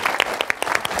translator.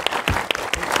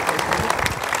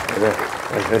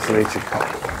 Nice to meet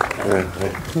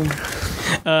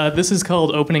you. This is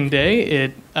called Opening Day.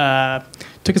 It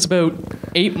took us about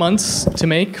 8 months to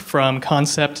make, from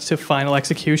concept to final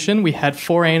execution. We had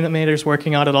 4 animators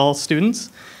working on it, all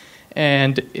students.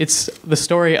 And it's the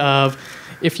story of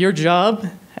if your job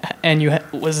and you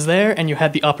was there and you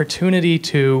had the opportunity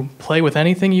to play with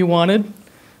anything you wanted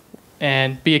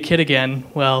and be a kid again,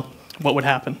 well, what would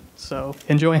happen? So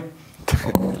enjoy.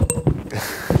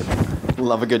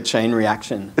 Love a good chain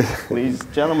reaction. Please,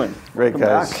 gentlemen. Great,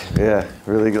 guys. Back. Yeah,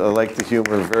 really good. I like the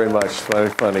humor very much. Very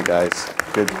funny, guys.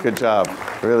 Good job.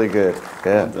 Really good.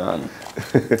 Yeah. Well done.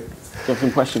 Do you have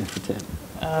some questions for Tim?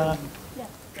 Yeah.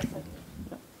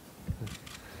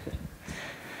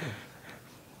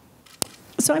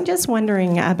 So I'm just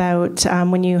wondering about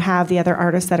when you have the other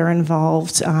artists that are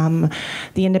involved, the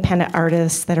independent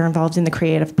artists that are involved in the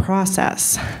creative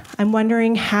process. I'm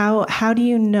wondering how do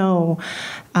you know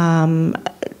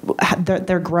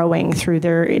they're growing through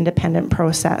their independent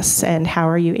process, and how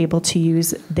are you able to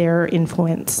use their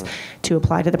influence to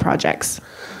apply to the projects?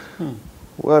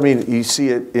 Well, I mean, you see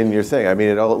it in your thing. I mean,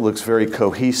 it all looks very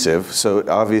cohesive. So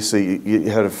obviously,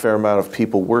 you had a fair amount of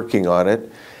people working on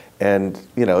it, and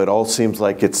you know, it all seems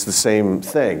like it's the same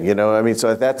thing. You know, I mean,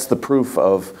 so that's the proof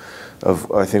of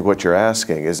I think what you're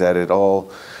asking is that it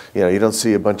all, you know, you don't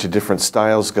see a bunch of different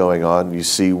styles going on. You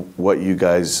see what you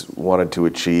guys wanted to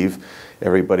achieve.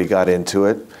 Everybody got into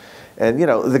it. And you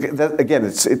know, again,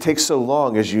 it takes so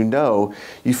long, as you know,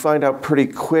 you find out pretty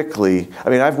quickly. I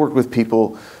mean, I've worked with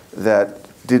people that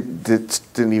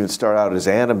didn't even start out as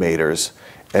animators,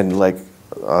 and like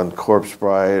on Corpse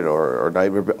Bride or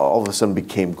Nightmare, all of a sudden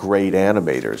became great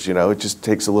animators. You know, it just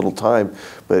takes a little time,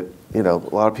 but you know,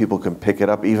 a lot of people can pick it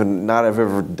up, even not have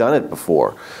ever done it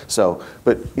before. So,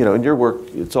 but you know, in your work,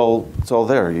 it's all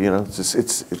there. You know,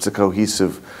 it's a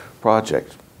cohesive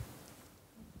project.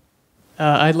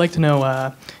 I'd like to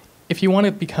know if you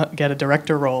want to get a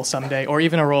director role someday, or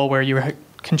even a role where you're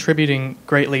contributing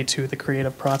greatly to the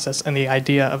creative process and the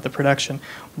idea of the production,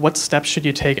 what steps should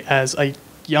you take as a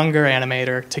younger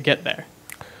animator to get there?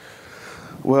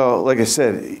 Well, like I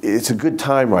said, it's a good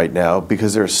time right now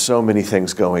because there's so many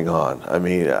things going on. I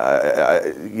mean,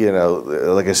 you know,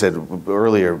 like I said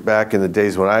earlier, back in the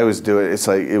days when I was doing it, it's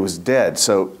like it was dead.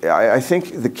 So I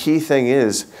think the key thing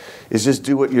is just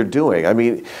do what you're doing. I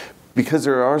mean, because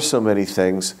there are so many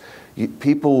things,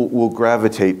 people will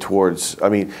gravitate towards, I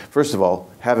mean, first of all,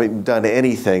 having done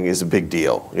anything is a big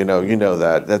deal. You know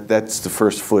that's the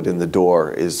first foot in the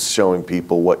door, is showing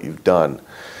people what you've done.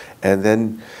 And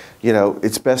then, you know,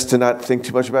 it's best to not think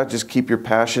too much about it. Just keep your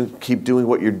passion, keep doing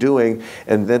what you're doing,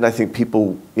 and then I think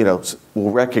people, you know,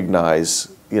 will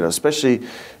recognize, you know, especially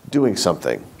doing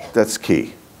something. That's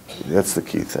key. That's the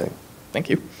key thing. Thank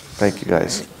you. Thank you,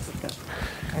 guys.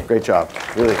 Great job.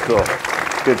 Really cool.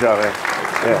 Good job, man.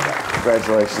 Yeah.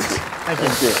 Congratulations. Thank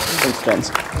you. Thanks, Jens.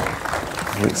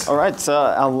 Thanks. All right,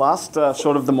 our last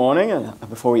short of the morning, and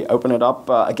before we open it up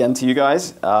again to you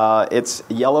guys, it's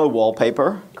Yellow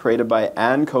Wallpaper, created by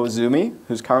Anne Kozumi,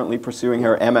 who's currently pursuing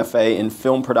her MFA in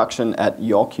film production at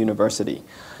York University.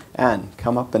 Anne,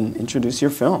 come up and introduce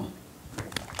your film.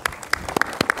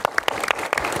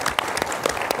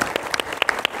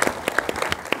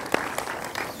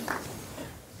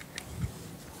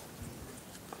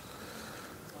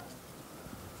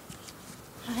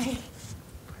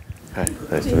 Hi,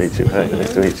 nice to meet you. Hi,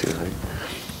 nice to meet you. Hi.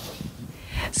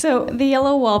 So, The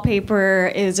Yellow Wallpaper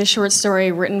is a short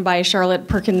story written by Charlotte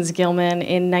Perkins Gilman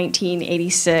in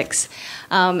 1986.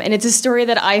 And it's a story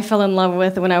that I fell in love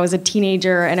with when I was a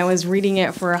teenager and I was reading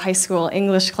it for a high school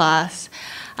English class.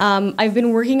 I've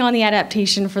been working on the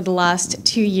adaptation for the last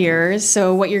 2 years,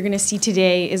 so what you're going to see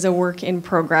today is a work in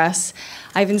progress.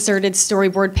 I've inserted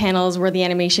storyboard panels where the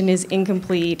animation is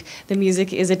incomplete, the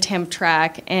music is a temp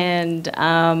track, and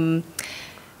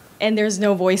there's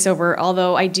no voiceover,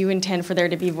 although I do intend for there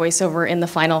to be voiceover in the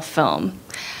final film.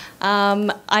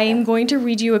 I am going to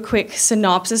read you a quick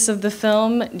synopsis of the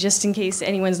film, just in case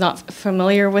anyone's not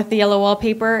familiar with The Yellow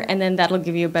Wallpaper, and then that'll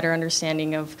give you a better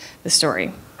understanding of the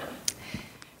story.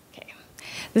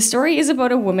 The story is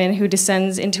about a woman who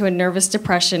descends into a nervous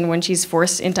depression when she's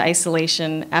forced into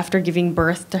isolation after giving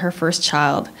birth to her first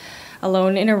child.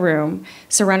 Alone in a room,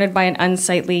 surrounded by an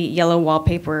unsightly yellow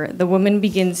wallpaper, the woman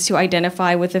begins to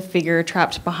identify with a figure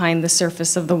trapped behind the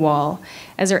surface of the wall.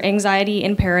 As her anxiety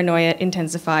and paranoia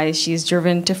intensifies, she is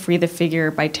driven to free the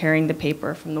figure by tearing the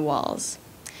paper from the walls.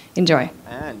 Enjoy.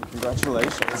 Anne,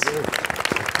 congratulations.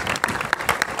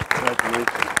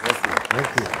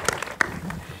 Thank you.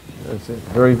 It's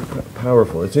very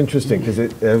powerful. It's interesting because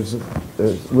I was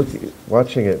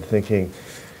watching it thinking,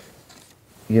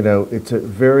 you know, it's a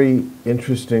very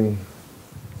interesting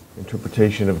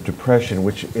interpretation of depression,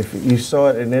 which if you saw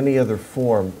it in any other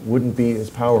form wouldn't be as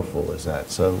powerful as that.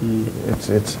 So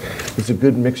it's a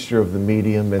good mixture of the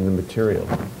medium and the material.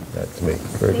 That to me,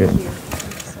 very good.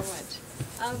 Thank you so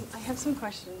much. I have some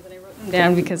questions and I wrote them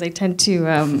down because I tend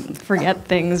to forget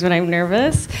things when I'm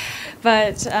nervous.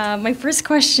 But my first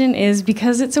question is,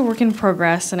 because it's a work in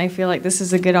progress and I feel like this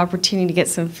is a good opportunity to get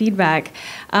some feedback,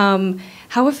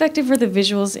 how effective are the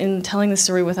visuals in telling the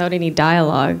story without any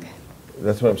dialogue?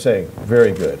 That's what I'm saying.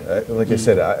 Very good. Like I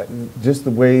said, just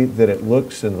the way that it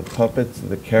looks and the puppets,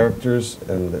 the characters,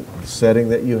 and the setting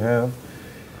that you have,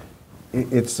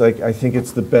 it's like, I think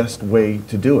it's the best way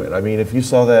to do it. I mean, if you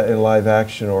saw that in live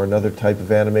action or another type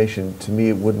of animation, to me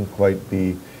it wouldn't quite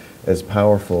be as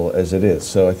powerful as it is.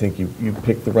 So I think you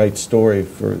picked the right story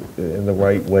in the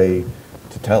right way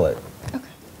to tell it. Okay,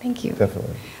 thank you.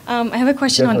 Definitely. I have a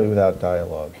question Definitely on... without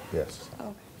dialogue, yes.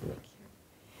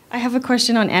 I have a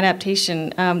question on adaptation.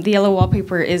 The Yellow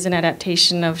Wallpaper is an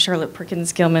adaptation of Charlotte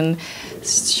Perkins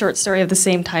Gilman's short story of the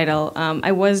same title.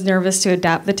 I was nervous to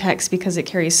adapt the text because it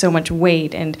carries so much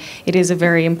weight, and it is a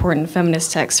very important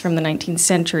feminist text from the 19th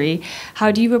century. How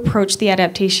do you approach the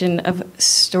adaptation of a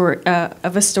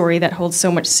story that holds so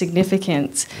much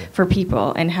significance for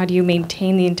people, and how do you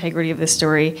maintain the integrity of the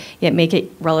story yet make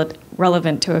it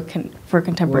relevant to for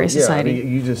contemporary society? I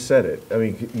mean, you just said it. I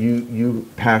mean, you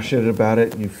passionate about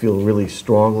it. You feel really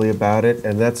strongly about it,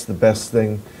 and that's the best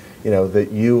thing, that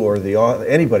you or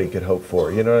anybody could hope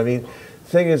for. You know what I mean? The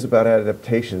thing is about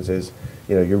adaptations is,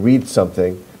 you read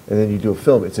something and then you do a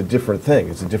film. It's a different thing.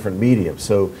 It's a different medium.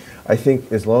 So I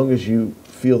think as long as you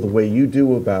feel the way you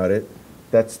do about it,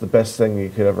 that's the best thing you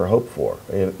could ever hope for.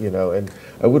 And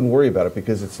I wouldn't worry about it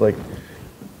because it's like,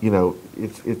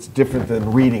 it's different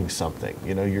than reading something.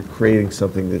 You're creating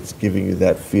something that's giving you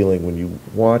that feeling when you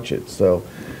watch it. So,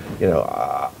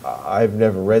 I've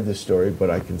never read the story, but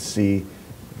I can see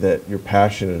that you're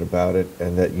passionate about it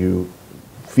and that you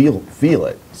feel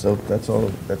it. So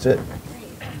that's it.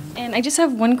 And I just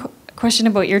have one question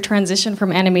about your transition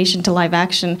from animation to live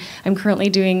action. I'm currently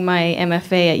doing my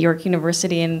MFA at York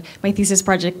University, and my thesis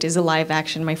project is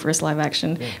my first live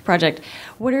action project.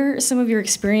 What are some of your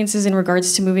experiences in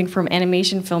regards to moving from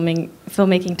animation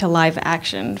filmmaking to live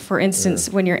action? For instance,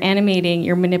 when you're animating,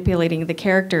 you're manipulating the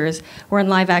characters, where in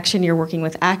live action, you're working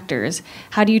with actors.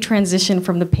 How do you transition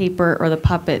from the paper or the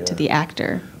puppet to the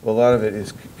actor? Well, a lot of it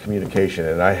is communication,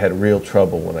 and I had real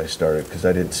trouble when I started because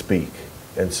I didn't speak.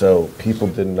 And so people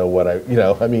didn't know what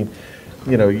you're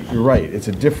right. It's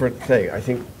a different thing. I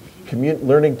think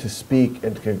learning to speak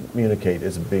and to communicate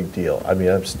is a big deal. I mean,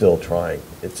 I'm still trying.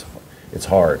 It's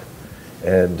hard.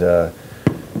 And,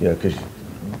 because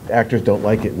actors don't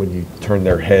like it when you turn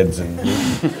their heads and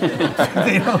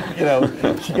they don't,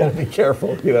 you got to be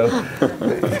careful,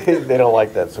 They don't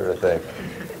like that sort of thing.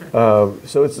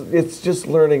 So it's just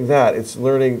learning that. It's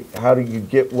learning how do you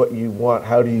get what you want,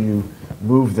 how do you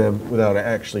move them without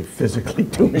actually physically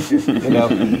doing it.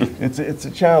 It's a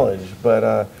challenge,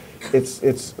 but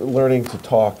it's learning to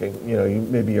talk, and you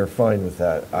maybe you're fine with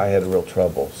that. I had real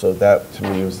trouble, so that to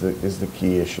me is the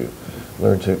key issue.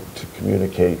 Learn to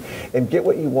communicate and get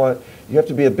what you want. You have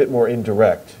to be a bit more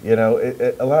indirect.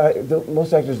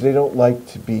 Most actors, they don't like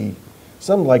to be.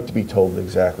 Some like to be told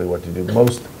exactly what to do.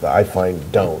 Most, I find,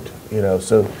 don't.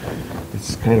 So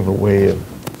it's kind of a way of,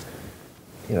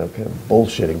 kind of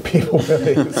bullshitting people.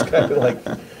 Really. It's kind of like,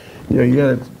 you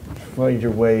got to find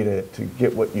your way to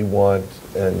get what you want,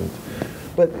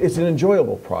 but it's an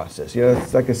enjoyable process.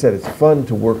 It's, like I said, it's fun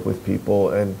to work with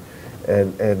people and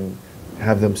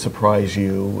have them surprise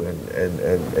you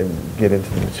and get into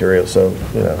the material. So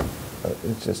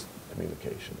it's just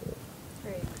communication.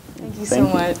 Thank you so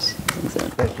much.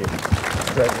 Thank you.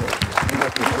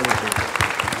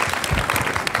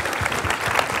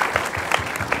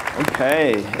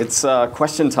 Okay, it's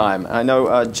question time. I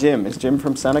know Jim. Is Jim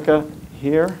from Seneca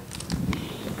here?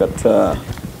 We've got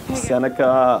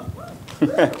Seneca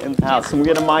in the house. Can we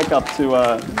get a mic up to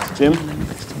Jim?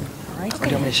 All right. Or do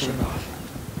you want me to shut it off?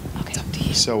 Okay. It's up to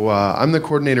you. So I'm the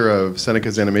coordinator of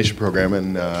Seneca's animation program,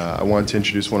 and I wanted to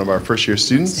introduce one of our first-year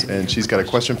students, and she's got a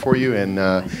question for you. And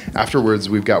afterwards,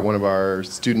 we've got one of our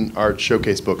student art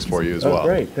showcase books for you as well.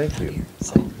 Great, thank you.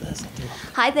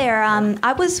 Hi there.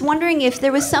 I was wondering if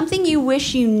there was something you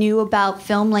wish you knew about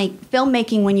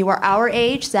filmmaking when you were our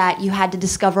age that you had to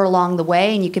discover along the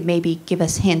way, and you could maybe give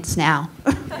us hints now.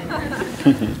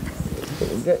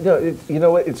 No, you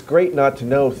know what? It's great not to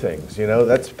know things.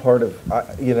 That's part of.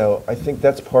 I think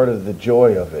that's part of the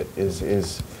joy of it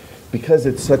is because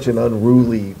it's such an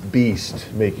unruly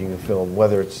beast making a film,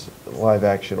 whether it's live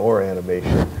action or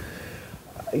animation.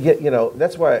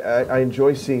 That's why I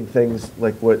enjoy seeing things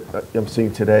like what I'm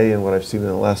seeing today and what I've seen in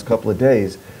the last couple of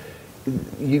days.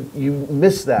 You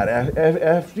miss that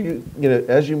after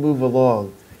as you move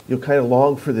along. You'll kind of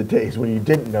long for the days when you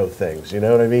didn't know things. You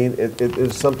know what I mean?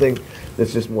 It's something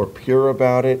that's just more pure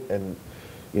about it, and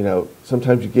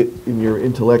sometimes you get in your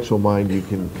intellectual mind you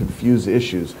can confuse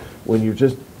issues when you're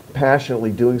just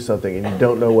passionately doing something and you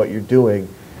don't know what you're doing.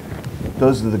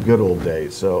 Those are the good old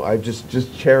days. So I just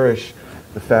cherish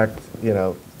the fact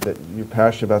that you're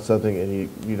passionate about something and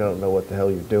you don't know what the hell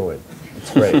you're doing.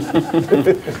 It's great.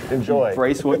 Enjoy.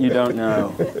 Embrace what you don't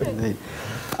know.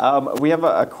 We have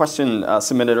a question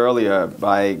submitted earlier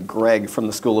by Greg from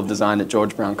the School of Design at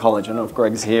George Brown College. I don't know if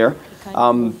Greg's here.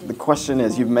 The question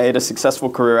is, you've made a successful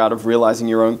career out of realizing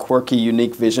your own quirky,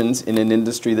 unique visions in an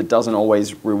industry that doesn't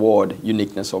always reward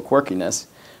uniqueness or quirkiness.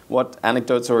 What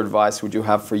anecdotes or advice would you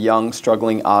have for young,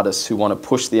 struggling artists who want to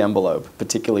push the envelope,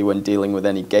 particularly when dealing with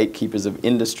any gatekeepers of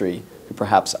industry who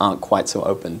perhaps aren't quite so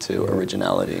open to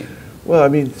originality? Well, I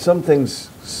mean, some things,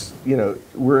 you know,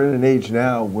 we're in an age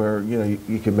now where, you know,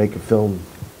 you can make a film,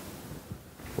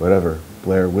 whatever,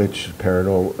 Blair Witch,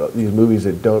 Paranormal, these movies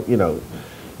that don't, you know,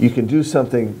 you can do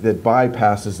something that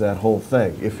bypasses that whole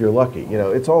thing if you're lucky. You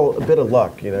know, it's all a bit of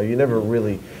luck, you know, you never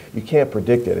really, you can't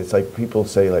predict it. It's like people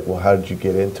say, like, well, how did you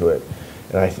get into it?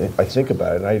 And I think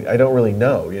about it, and I don't really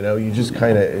know, you know, you just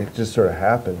kind of, it just sort of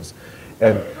happens.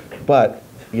 But,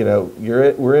 you know,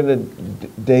 we're in a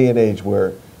day and age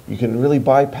where you can really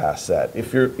bypass that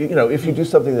if you're, you know, if you do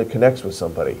something that connects with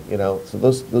somebody, you know. So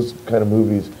those kind of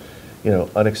movies, you know,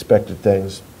 unexpected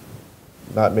things,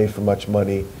 not made for much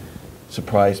money,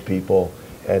 surprise people,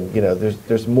 and you know,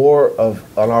 there's more of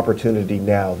an opportunity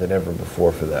now than ever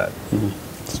before for that.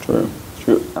 It's true. It's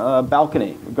true.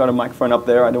 Balcony. We've got a microphone up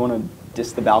there. I don't want to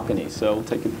diss the balcony, so we'll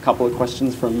take a couple of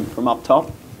questions from up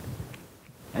top.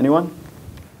 Anyone?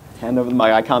 Hand over the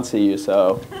mic. I can't see you,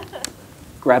 so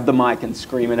grab the mic and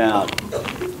scream it out.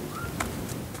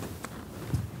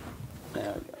 There we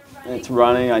go. It's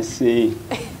running. I see.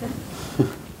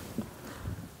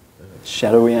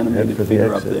 Shadowy animated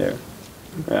figure up there.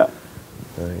 Yeah.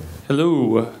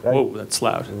 Hello. Whoa, that's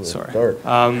loud. Sorry.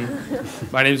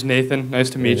 My name is Nathan. Nice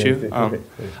to meet you.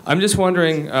 I'm just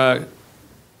wondering,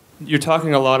 you're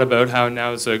talking a lot about how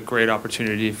now is a great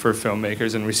opportunity for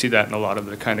filmmakers, and we see that in a lot of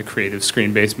the kind of creative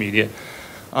screen-based media.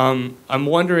 I'm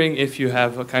wondering if you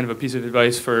have a kind of a piece of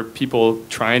advice for people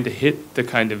trying to hit the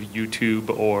kind of YouTube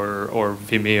or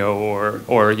Vimeo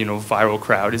or you know, viral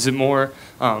crowd. Is it more,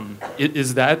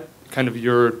 is that kind of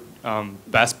your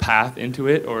best path into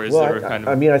it, or is there a kind of...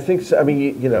 I mean, I think so. I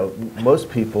mean, you know, most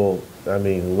people, I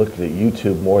mean, look at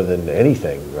YouTube more than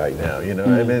anything right now, you know.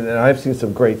 I mean, and I've seen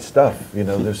some great stuff, you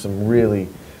know. There's some really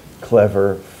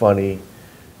clever, funny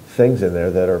things in there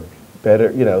that are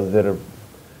better, you know, that are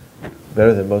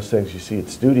better than most things you see at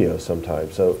studios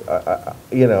sometimes. So,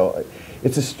 you know,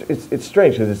 it's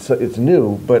strange because it's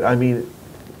new, but I mean,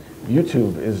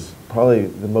 YouTube is probably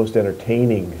the most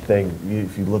entertaining thing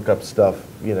if you look up stuff,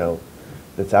 you know,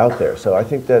 that's out there. So I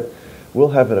think that will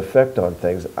have an effect on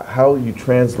things. How you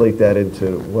translate that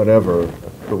into whatever,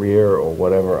 career or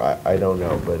whatever, I don't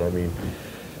know. But I mean,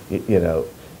 you know,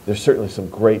 there's certainly some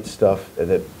great stuff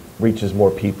that reaches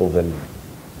more people than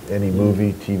any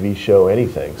movie, TV show,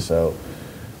 anything. So,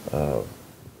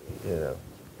 you know,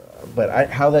 but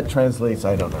how that translates,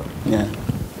 I don't know. Yeah.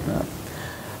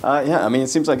 Yeah, I mean, it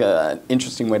seems like an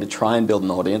interesting way to try and build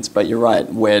an audience, but you're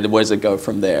right. Where does it go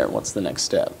from there? What's the next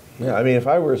step? Yeah, I mean, if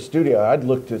I were a studio, I'd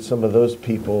look at some of those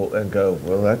people and go,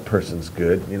 well, that person's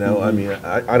good, you know? I mean,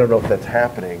 I don't know if that's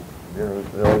happening. They're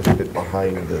always a bit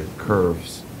behind the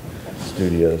curves,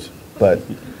 studios, but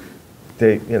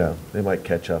they, you know, they might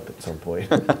catch up at some point.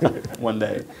 One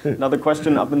day. Another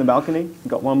question up in the balcony?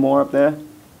 Got one more up there?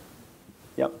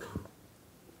 Yep.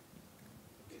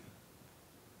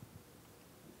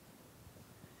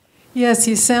 Yes,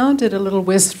 you sounded a little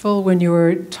wistful when you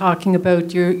were talking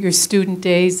about your student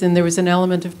days, and there was an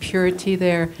element of purity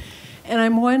there. And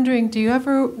I'm wondering, do you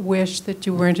ever wish that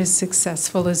you weren't as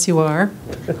successful as you are?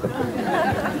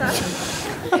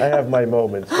 I have my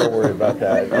moments, don't worry about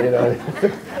that. You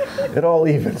know, it all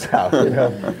evens out, you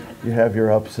know. You have your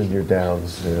ups and your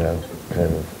downs, you know,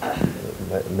 kind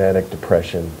of manic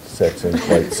depression sets in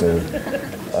quite soon.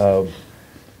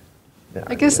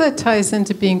 I guess that ties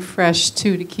into being fresh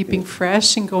too, to keeping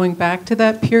fresh and going back to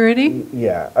that purity.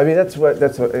 Yeah, I mean that's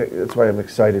why I'm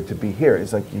excited to be here.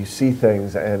 It's like you see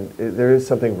things, and there is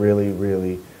something really,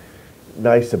 really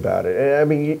nice about it. And I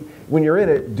mean, when you're in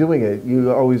it, doing it,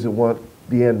 you always want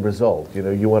the end result. You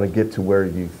know, you want to get to where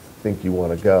you think you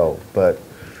want to go, but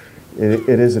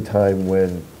it is a time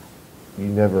when you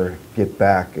never get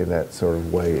back in that sort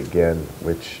of way again,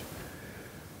 which.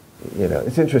 You know,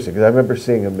 it's interesting because I remember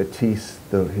seeing a Matisse,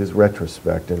 his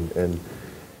retrospect, and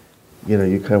you know,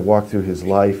 you kind of walk through his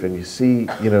life and you see,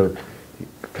 you know,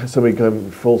 somebody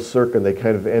come full circle and they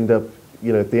kind of end up,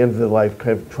 you know, at the end of their life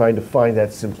kind of trying to find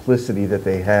that simplicity that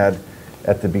they had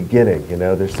at the beginning. You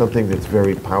know, there's something that's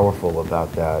very powerful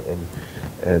about that,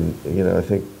 and you know, I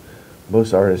think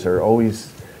most artists are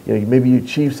always, you know, maybe you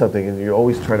achieve something and you're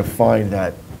always trying to find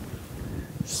that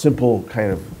simple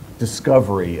kind of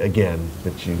discovery again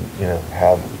that you know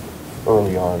have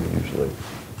early on usually.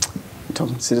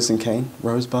 Talking Citizen Kane,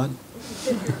 Rosebud.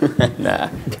 Nah.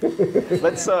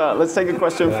 Let's take a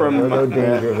question from. No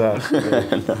danger of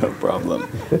that. No problem.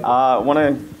 I want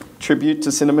to tribute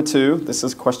to Cinema 2. This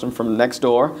is a question from next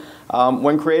door.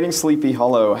 When creating Sleepy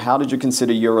Hollow, how did you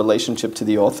consider your relationship to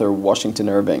the author Washington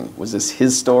Irving? Was this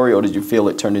his story, or did you feel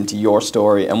it turned into your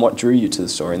story? And what drew you to the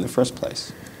story in the first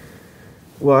place?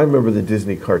 Well, I remember the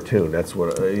Disney cartoon. That's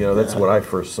what That's what I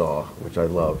first saw, which I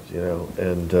loved.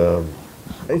 And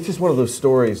it's just one of those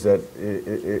stories that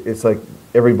it's like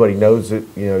everybody knows it.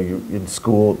 You in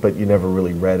school, but you never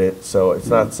really read it. So it's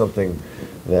not something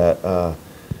that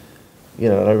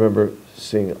And I remember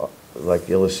seeing like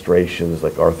illustrations,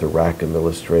 like Arthur Rackham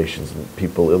illustrations, and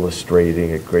people illustrating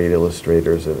it, great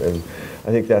illustrators, and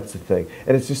I think that's the thing.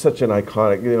 And it's just such an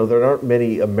iconic, there aren't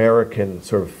many American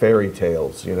sort of fairy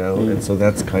tales, and so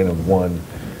that's kind of one,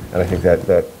 and I think that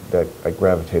I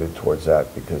gravitated towards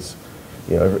that because,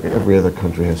 every other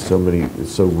country has so many,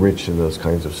 it's so rich in those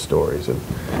kinds of stories, and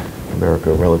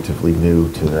America relatively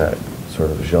new to that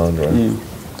sort of genre.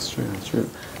 That's true, that's true.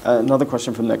 Another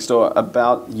question from next door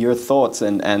about your thoughts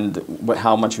and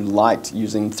how much you liked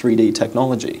using 3D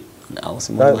technology. Alice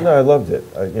in Wonderland. No, I loved it.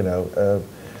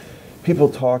 People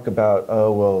talk about,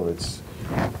 it's,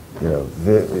 the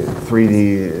 3D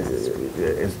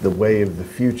is the way of the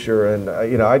future, and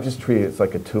I just treat it as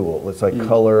like a tool. It's like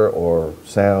color or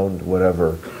sound,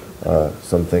 whatever.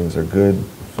 Some things are good,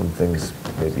 some things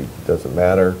maybe doesn't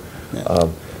matter,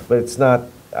 but it's not.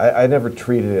 I never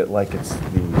treated it like it's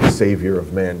the savior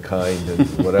of mankind and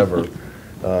whatever.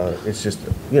 It's just,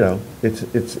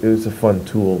 it's a fun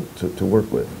tool to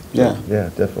work with. Yeah. Yeah,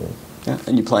 definitely. Yeah,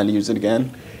 and you plan to use it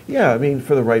again? Yeah, I mean,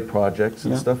 for the right projects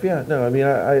and stuff. Yeah, no, I mean,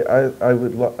 I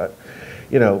would,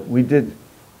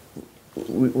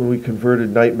 when we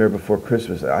converted Nightmare Before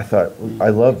Christmas, I thought, I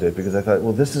loved it because I thought,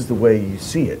 well, this is the way you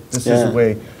see it. This is the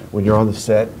way, when you're on the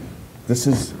set, this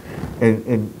is,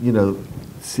 and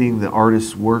seeing the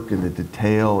artist's work and the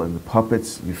detail and the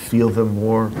puppets, you feel them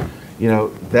more.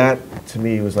 That to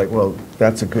me was like, well,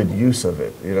 that's a good use of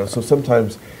it. So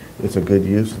sometimes it's a good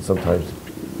use, and sometimes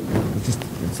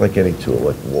it's like any tool,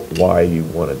 like why you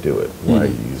want to do it, why are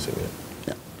you using it.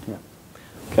 Yeah.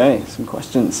 Okay, some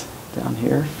questions down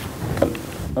here.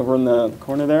 Over in the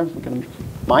corner there.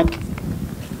 Mike?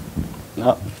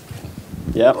 No.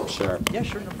 Yep, sure. Yeah,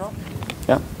 sure, no problem.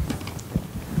 Yeah.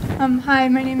 Hi,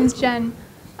 my name is Jen.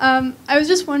 I was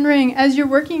just wondering, as you're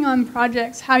working on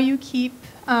projects, how you keep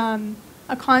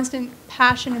a constant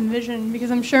passion and vision,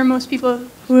 because I'm sure most people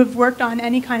who have worked on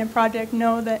any kind of project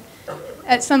know that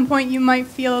at some point you might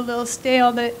feel a little stale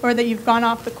or that you've gone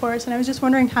off the course, and I was just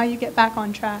wondering how you get back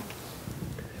on track.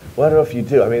 Well, I don't know if you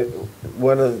do. I mean,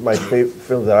 one of my favorite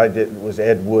films that I did was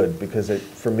Ed Wood, because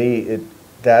for me,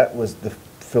 that was the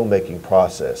filmmaking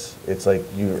process. It's like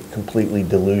you're completely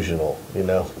delusional,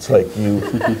 It's like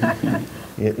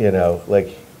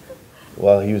like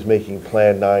while he was making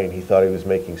Plan 9, he thought he was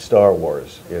making Star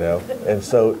Wars, And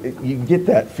so you get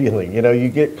that feeling, you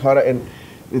get caught up, and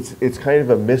it's kind of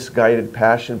a misguided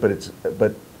passion, but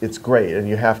it's great, and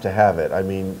you have to have it. I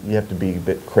mean, you have to be a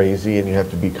bit crazy, and you have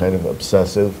to be kind of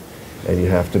obsessive, and you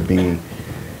have to be,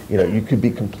 you could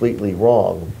be completely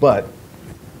wrong, but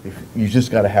you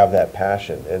just got to have that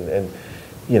passion, and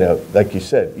like you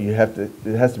said,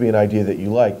 it has to be an idea that you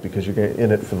like, because you're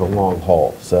in it for the long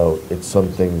haul. So it's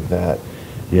something that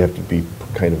you have to be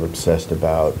kind of obsessed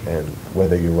about, and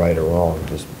whether you're right or wrong,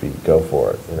 just go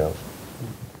for it.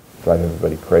 Drive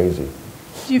everybody crazy.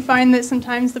 Do you find that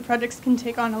sometimes the projects can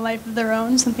take on a life of their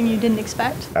own, something you didn't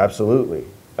expect? Absolutely.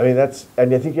 I mean,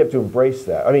 and I think you have to embrace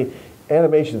that. I mean,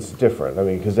 animation's different. I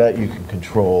mean, because that you can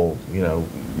control.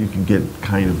 You can get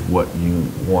kind of what you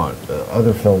want.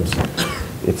 Other films,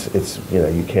 it's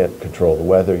you can't control the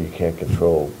weather. You can't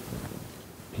control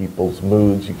people's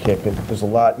moods. There's a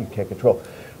lot you can't control.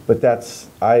 But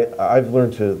I've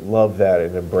learned to love that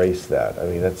and embrace that. I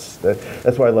mean, that's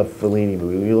why I love Fellini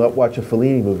movies. When you watch a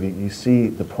Fellini movie, you see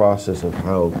the process of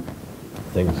how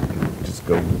things just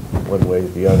go one way or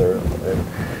the other,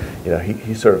 and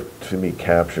he sort of, to me,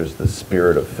 captures the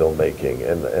spirit of filmmaking,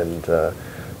 and I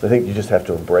think you just have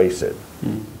to embrace it.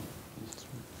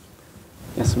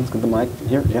 Yes, someone's got the mic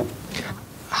here. Yeah.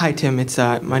 Hi, Tim.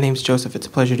 My name's Joseph. It's a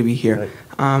pleasure to be here.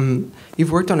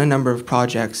 You've worked on a number of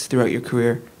projects throughout your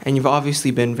career, and you've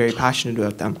obviously been very passionate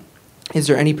about them. Is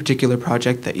there any particular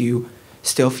project that you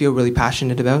still feel really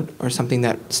passionate about, or something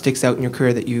that sticks out in your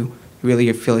career that you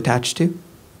really feel attached to?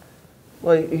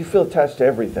 Well, you feel attached to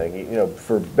everything,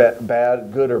 for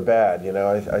bad, good or bad.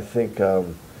 I think, there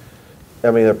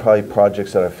are probably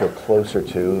projects that I feel closer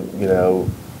to,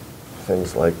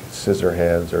 things like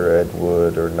Scissorhands or Ed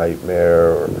Wood or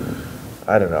Nightmare or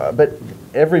I don't know. But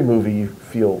every movie you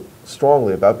feel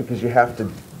strongly about because you have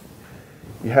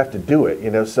to do it,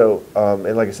 you know. So,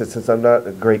 and like I said, since I'm not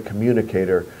a great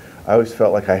communicator, I always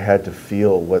felt like I had to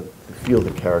feel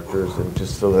the characters, and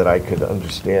just so that I could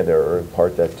understand it or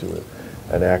impart that to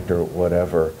an actor or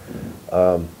whatever.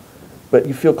 But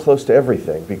you feel close to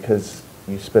everything because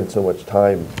you spend so much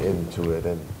time into it,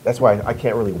 and that's why I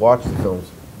can't really watch the films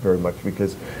very much,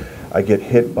 because I get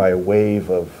hit by a wave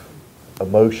of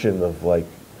emotion of like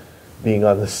being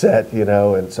on the set, you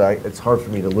know, and so it's hard for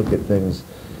me to look at things,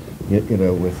 you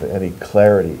know, with any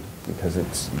clarity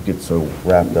because you get so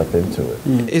wrapped up into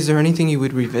it. Is there anything you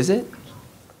would revisit?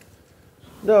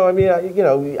 No, I mean, you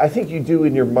know, I think you do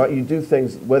in your mind. You do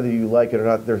things whether you like it or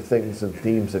not. There are things and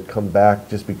themes that come back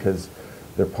just because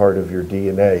they're part of your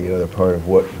DNA. You know, they're part of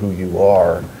who you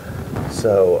are.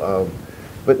 So,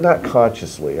 but not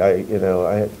consciously. I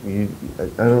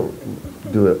don't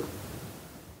do it.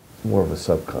 More of a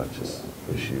subconscious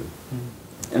issue.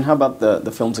 And how about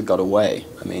the films that got away?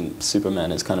 I mean,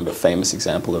 Superman is kind of a famous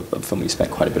example of a film you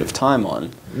spent quite a bit of time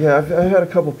on. Yeah, I've had a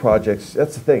couple projects.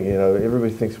 That's the thing, you know,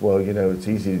 everybody thinks, well, you know, it's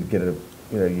easy to get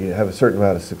you have a certain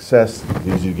amount of success, it's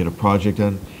easy to get a project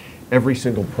done. Every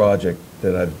single project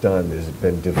that I've done has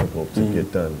been difficult to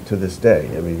get done to this day.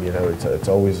 I mean, you know, it's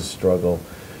always a struggle,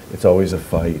 it's always a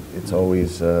fight, it's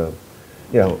always, you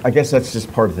know, I guess that's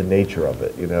just part of the nature of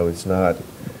it, you know, it's not,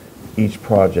 each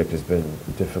project has been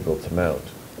difficult to mount.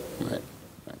 Right.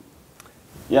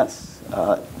 Yes,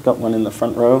 got one in the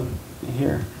front row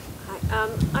here. Hi.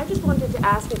 I just wanted to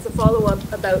ask, it's a follow-up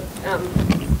about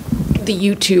the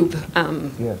YouTube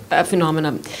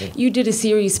phenomenon. Yeah. You did a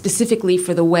series specifically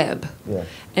for the web. Yeah.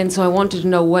 And so I wanted to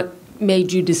know what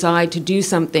made you decide to do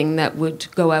something that would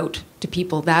go out to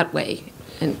people that way.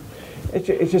 And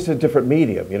it's just a different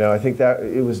medium, you know. I think that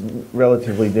it was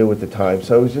relatively new at the time,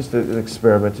 so it was just an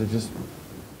experiment to just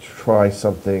try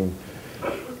something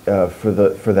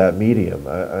for that medium.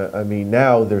 I mean,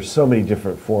 now there's so many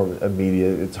different forms of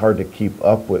media, it's hard to keep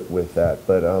up with that.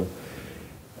 But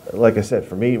like I said,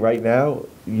 for me right now,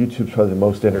 YouTube's probably the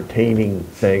most entertaining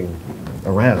thing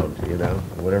around, you know.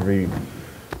 Whatever you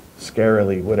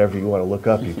want to look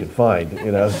up, you can find,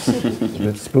 you know. It's a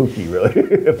bit spooky, really,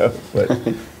 you know, but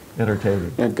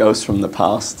entertaining. Yeah, ghosts from the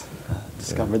past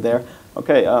discovered there.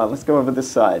 Okay, let's go over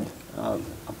this side.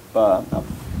 Up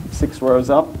 6 rows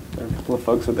up. There are a couple of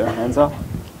folks with their hands up.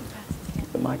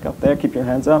 Keep the mic up there. Keep your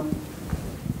hands up.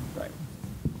 Right.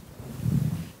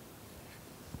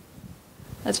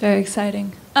 That's very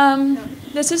exciting.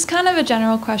 This is kind of a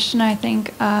general question, I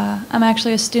think. I'm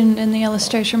actually a student in the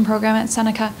illustration program at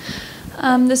Seneca.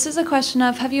 This is a question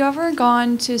of, have you ever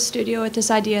gone to a studio with this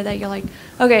idea that you're like,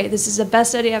 okay, this is the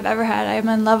best idea I've ever had. I'm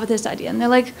in love with this idea. And they're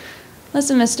like,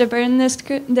 listen, Mr. Burton,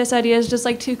 this idea is just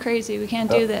like too crazy. We can't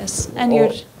do this. And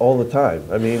you're all the time.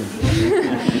 I mean,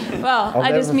 well, I'll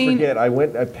never forget. I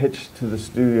pitched to the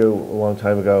studio a long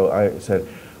time ago. I said,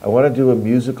 I want to do a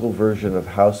musical version of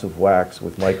House of Wax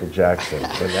with Michael Jackson,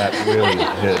 and that really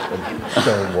hit a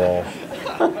stone wall.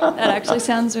 That actually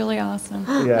sounds really awesome.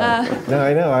 Yeah, no,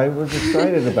 I know. I was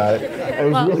excited about it. I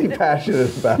was really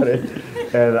passionate about it,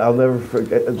 and I'll never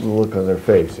forget the look on their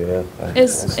face. You know,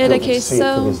 Is it a case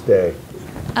to this day?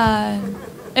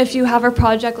 If you have a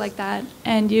project like that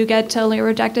and you get totally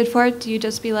rejected for it, do you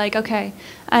just be like, okay,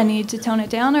 I need to tone it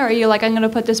down, or are you like, I'm going to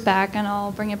put this back and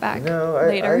I'll bring it back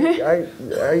later?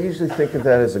 I usually think of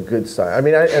that as a good sign. I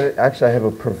mean, actually, I have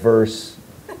a perverse,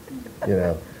 you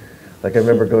know. Like I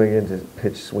remember going in to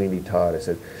pitch Sweeney Todd. I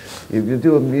said, you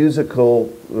do a musical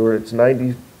where it's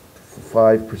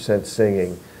 95%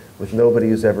 singing with nobody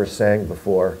who's ever sang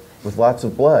before, with lots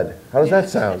of blood. How does that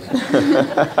sound?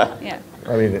 Yeah.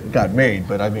 I mean, it got made,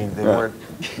 but I mean,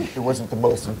 it wasn't the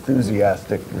most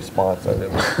enthusiastic response I've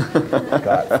ever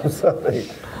got from something.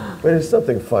 But there's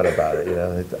something fun about it, you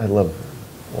know. I love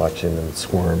watching them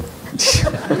squirm.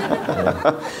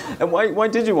 And why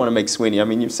did you want to make Sweeney? I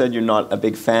mean, you've said you're not a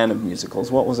big fan of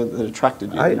musicals. What was it that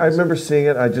attracted you? I remember seeing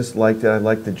it. I just liked it. I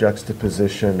liked the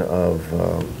juxtaposition of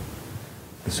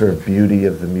the sort of beauty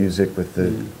of the music with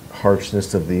the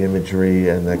harshness of the imagery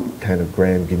and that kind of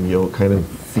Grand Guignol kind of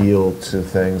feel to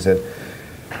things. And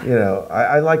you know,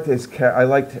 I liked his.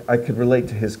 I could relate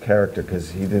to his character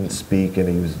because he didn't speak and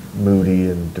he was moody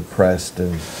and depressed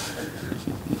and.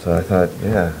 So I thought,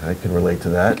 yeah, I can relate to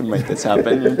that. You can make this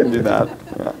happen. You can do that.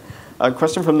 Yeah. A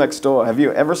question from next door. Have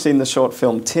you ever seen the short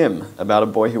film Tim, about a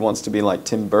boy who wants to be like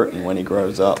Tim Burton when he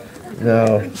grows up?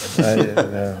 No.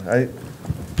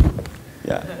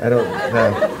 Yeah. I don't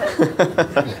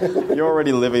know. You're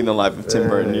already living the life of Tim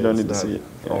Burton. You don't need to see it.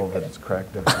 All that it's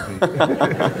cracked up to be.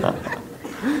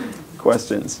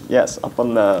 questions. Yes, up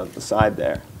on the side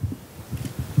there.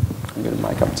 I'm going to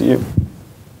mic up to you.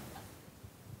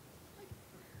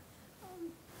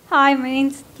 Hi, my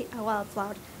name's, well, it's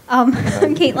loud. I'm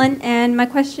Caitlin, and my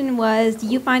question was, do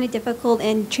you find it difficult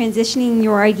in transitioning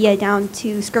your idea down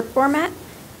to script format?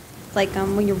 Like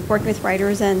when you're working with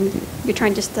writers and you're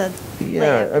trying just to...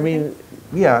 Yeah, I mean,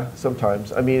 yeah,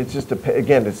 sometimes. I mean, it's just,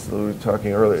 again, it's, we were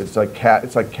talking earlier, it's like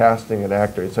casting an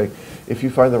actor. It's like, if you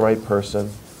find the right person,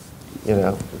 you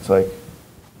know, it's like,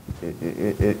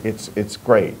 it's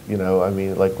great, you know. I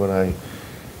mean, like when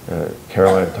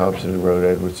Caroline Thompson, who wrote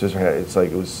Edward Scissorhands, it's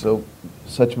like, it was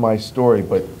such my story,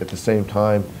 but at the same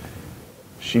time,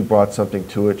 she brought something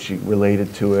to it, she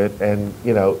related to it, and,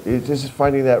 you know, it's just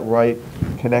finding that right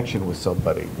connection with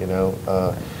somebody, you know.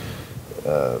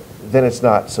 Then it's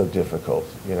not so difficult,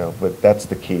 you know, but that's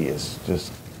the key, is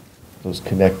just those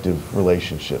connective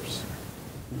relationships.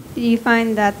 Do you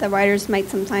find that the writers might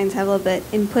sometimes have a little bit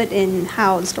input in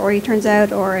how the story turns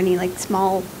out, or any like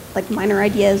small, like minor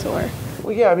ideas, or?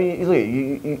 Well, yeah, I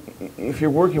mean, if you're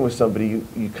working with somebody,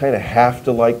 you kind of have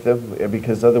to like them,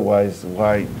 because otherwise,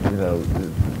 why, you know,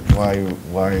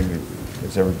 why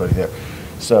is everybody there?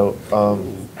 So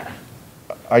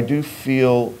I do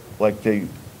feel like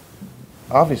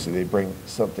obviously they bring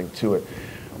something to it,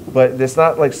 but it's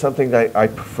not like something that I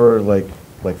prefer. Like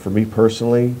for me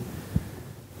personally,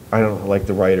 I don't like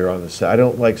the writer on the set. I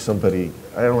don't like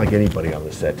anybody on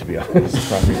the set, to be honest.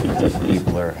 Probably because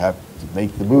people have to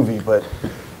make the movie, but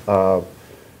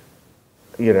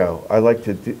you know, I like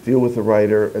to deal with the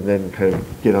writer and then kind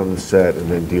of get on the set and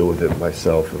then deal with it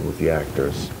myself and with the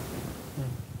actors,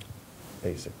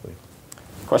 basically.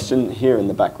 Question here in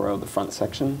the back row, the front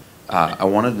section. I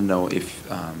wanted to know if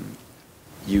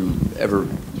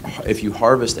if you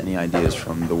harvest any ideas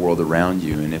from the world around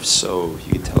you, and if so, if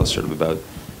you could tell us sort of about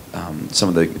some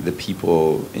of the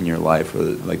people in your life, or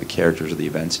like the characters or the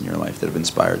events in your life that have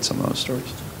inspired some of those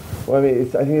stories. Well, I mean,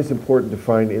 I think it's important to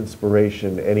find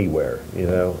inspiration anywhere, you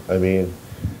know. I mean,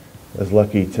 I was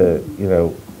lucky to, you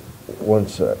know,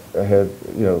 once I had,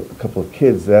 you know, a couple of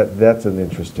kids, that's an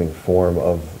interesting form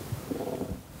of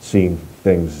seeing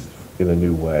things in a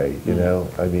new way, you know.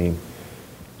 I mean,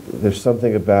 there's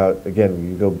something about, again, when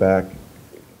you go back,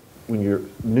 when you're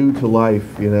new to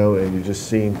life, you know, and you're just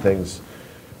seeing things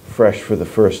fresh for the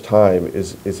first time,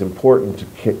 is important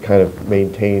to kind of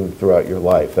maintain throughout your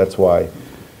life. That's why,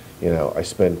 you know, I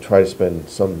try to spend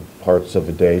some parts of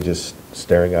a day just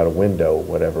staring out a window,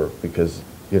 whatever, because,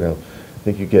 you know, I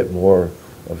think you get more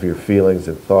of your feelings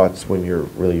and thoughts when you're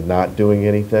really not doing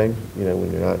anything, you know,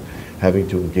 when you're not having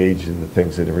to engage in the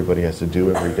things that everybody has to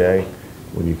do every day,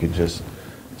 when you can just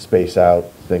space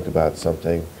out, think about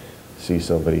something, see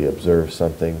somebody, observe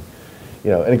something,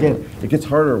 you know. And again, it gets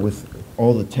harder with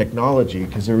all the technology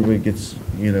because everybody gets,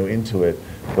 you know, into it,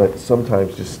 but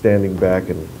sometimes just standing back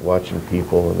and watching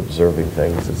people and observing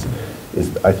things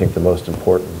is I think the most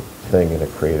important thing in a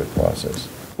creative process.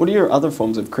 What are your other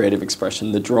forms of creative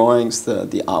expression? The drawings,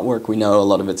 the artwork, we know a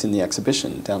lot of it's in the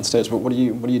exhibition downstairs, but what are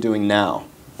you doing now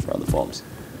for other forms?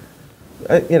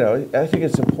 You know, I think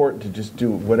it's important to just do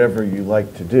whatever you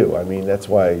like to do. I mean, that's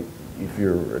why if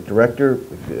you're a director,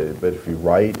 but if you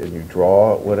write and you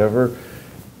draw, whatever,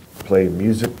 play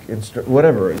music instrument,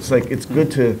 whatever, it's like, it's good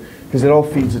to, because it all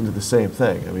feeds into the same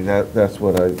thing. I mean, that's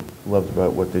what I loved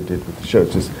about what they did with the show.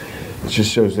 It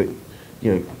just shows that,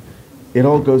 you know, it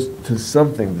all goes to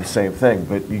something, the same thing,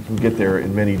 but you can get there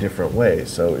in many different ways.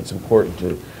 So it's important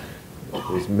to,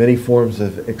 there's many forms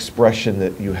of expression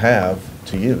that you have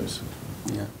to use.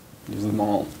 Yeah, use them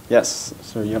all. Yes,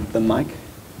 so you have the mic?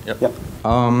 Yep.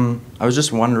 I was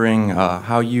just wondering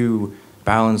how you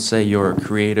balance, say, your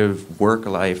creative work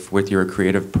life with your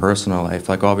creative personal life.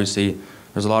 Like, obviously,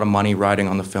 there's a lot of money riding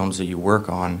on the films that you work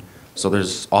on, so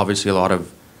there's obviously a lot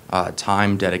of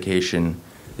time dedication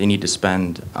they need to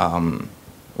spend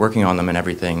working on them and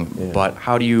everything. Yeah. But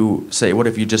how do you say, what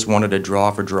if you just wanted to draw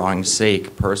for drawing's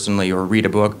sake personally, or read a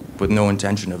book with no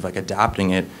intention of like adapting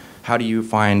it? How do you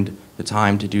find the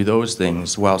time to do those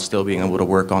things while still being able to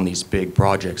work on these big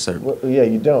projects? Well, yeah,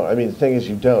 you don't. I mean, the thing is,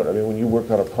 you don't. I mean, when you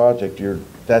work on a project,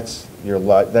 that's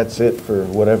it for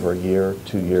whatever, a year,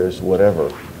 2 years,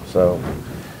 whatever. So,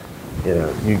 you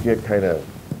know, you get kind of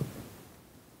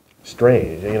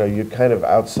strange. You know, you're kind of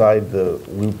outside the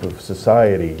loop of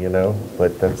society, you know,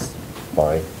 but that's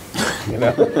fine, you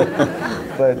know.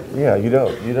 But yeah, you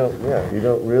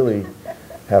don't really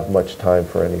have much time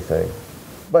for anything.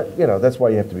 But, you know, that's why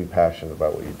you have to be passionate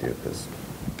about what you do, because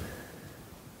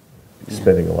you're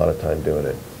spending a lot of time doing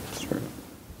it. Sure.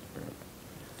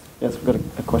 Yes, we've got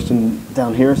a question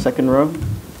down here, second row.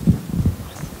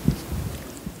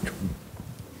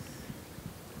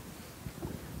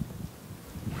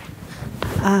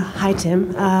 Hi,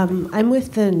 Tim. I'm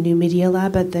with the New Media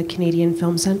Lab at the Canadian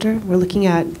Film Centre. We're looking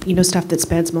at, stuff that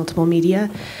spans multiple media.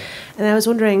 And I was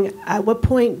wondering, at what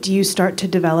point do you start to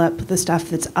develop the stuff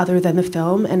that's other than the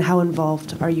film, and how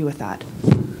involved are you with that?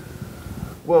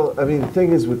 Well, I mean, the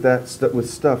thing is with that with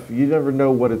stuff, you never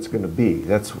know what it's going to be.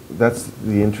 That's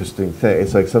the interesting thing.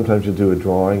 It's like sometimes you do a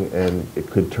drawing and it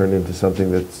could turn into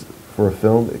something that's for a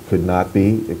film. It could not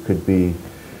be. It could be,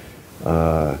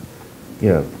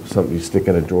 something you stick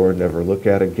in a drawer and never look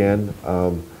at again.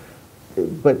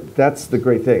 But that's the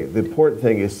great thing. The important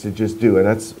thing is to just do, and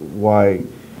that's why,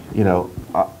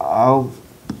 I'll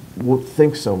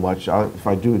think so much. If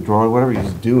I do a drawing, whatever, you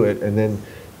just do it, and then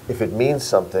if it means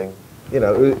something.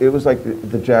 It was like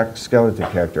the Jack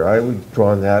Skellington character. I was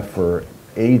drawn that for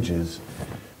ages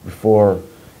before,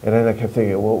 and then I kept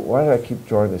thinking, well, why did I keep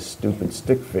drawing this stupid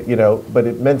stick figure? But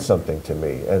it meant something to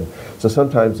me, and so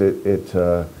sometimes it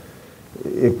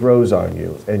grows on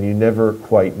you, and you never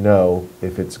quite know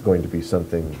if it's going to be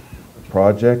something, a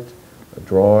project, a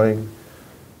drawing,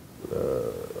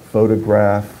 a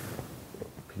photograph, a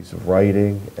piece of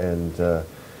writing, and.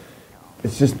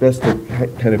 It's just best to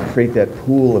kind of create that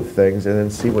pool of things and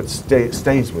then see what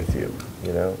stays with you,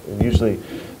 And usually,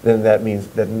 then that means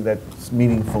that's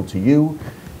meaningful to you,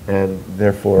 and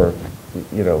therefore,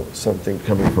 something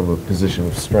coming from a position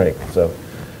of strength. So,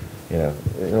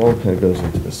 it all kind of goes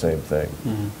into the same thing.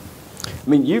 Mm-hmm. I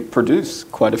mean, you produce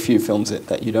quite a few films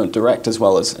that you don't direct, as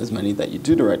well as many that you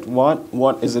do direct.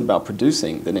 What is it about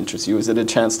producing that interests you? Is it a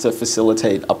chance to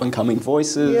facilitate up-and-coming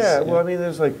voices? Yeah, well, I mean,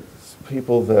 there's like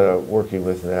people that I'm working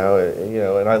with now,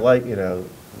 and I like, this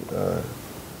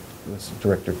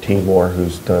director Timur,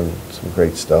 who's done some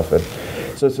great stuff, and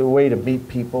so it's a way to meet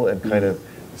people and kind of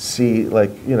see,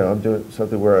 like, I'm doing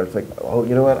something where I think, oh,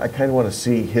 you know what, I kind of want to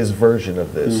see his version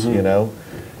of this,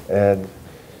 and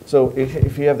so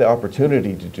if you have the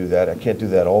opportunity to do that, I can't do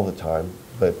that all the time,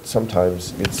 but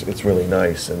sometimes it's really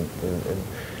nice, and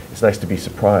it's nice to be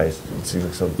surprised and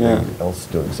seeing something else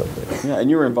doing something. Yeah, and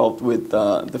you were involved with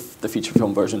the feature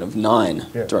film version of 9,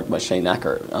 directed by Shane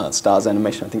Acker, Stars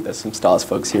Animation. I think there's some Stars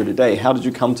folks here today. How did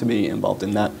you come to be involved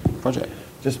in that project?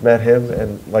 Just met him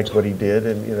and liked what he did,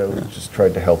 and just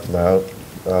tried to help him out,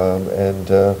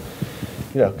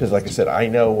 because like I said, I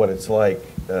know what it's like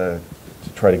to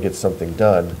try to get something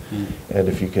done, and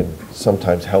if you can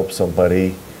sometimes help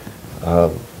somebody,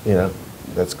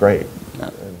 that's great.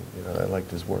 And I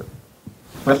liked his work.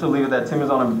 We have to leave it there. Tim is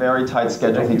on a very tight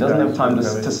schedule. He doesn't have time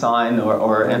to sign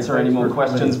or answer any more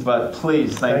questions, but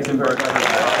please, thank Tim Burton.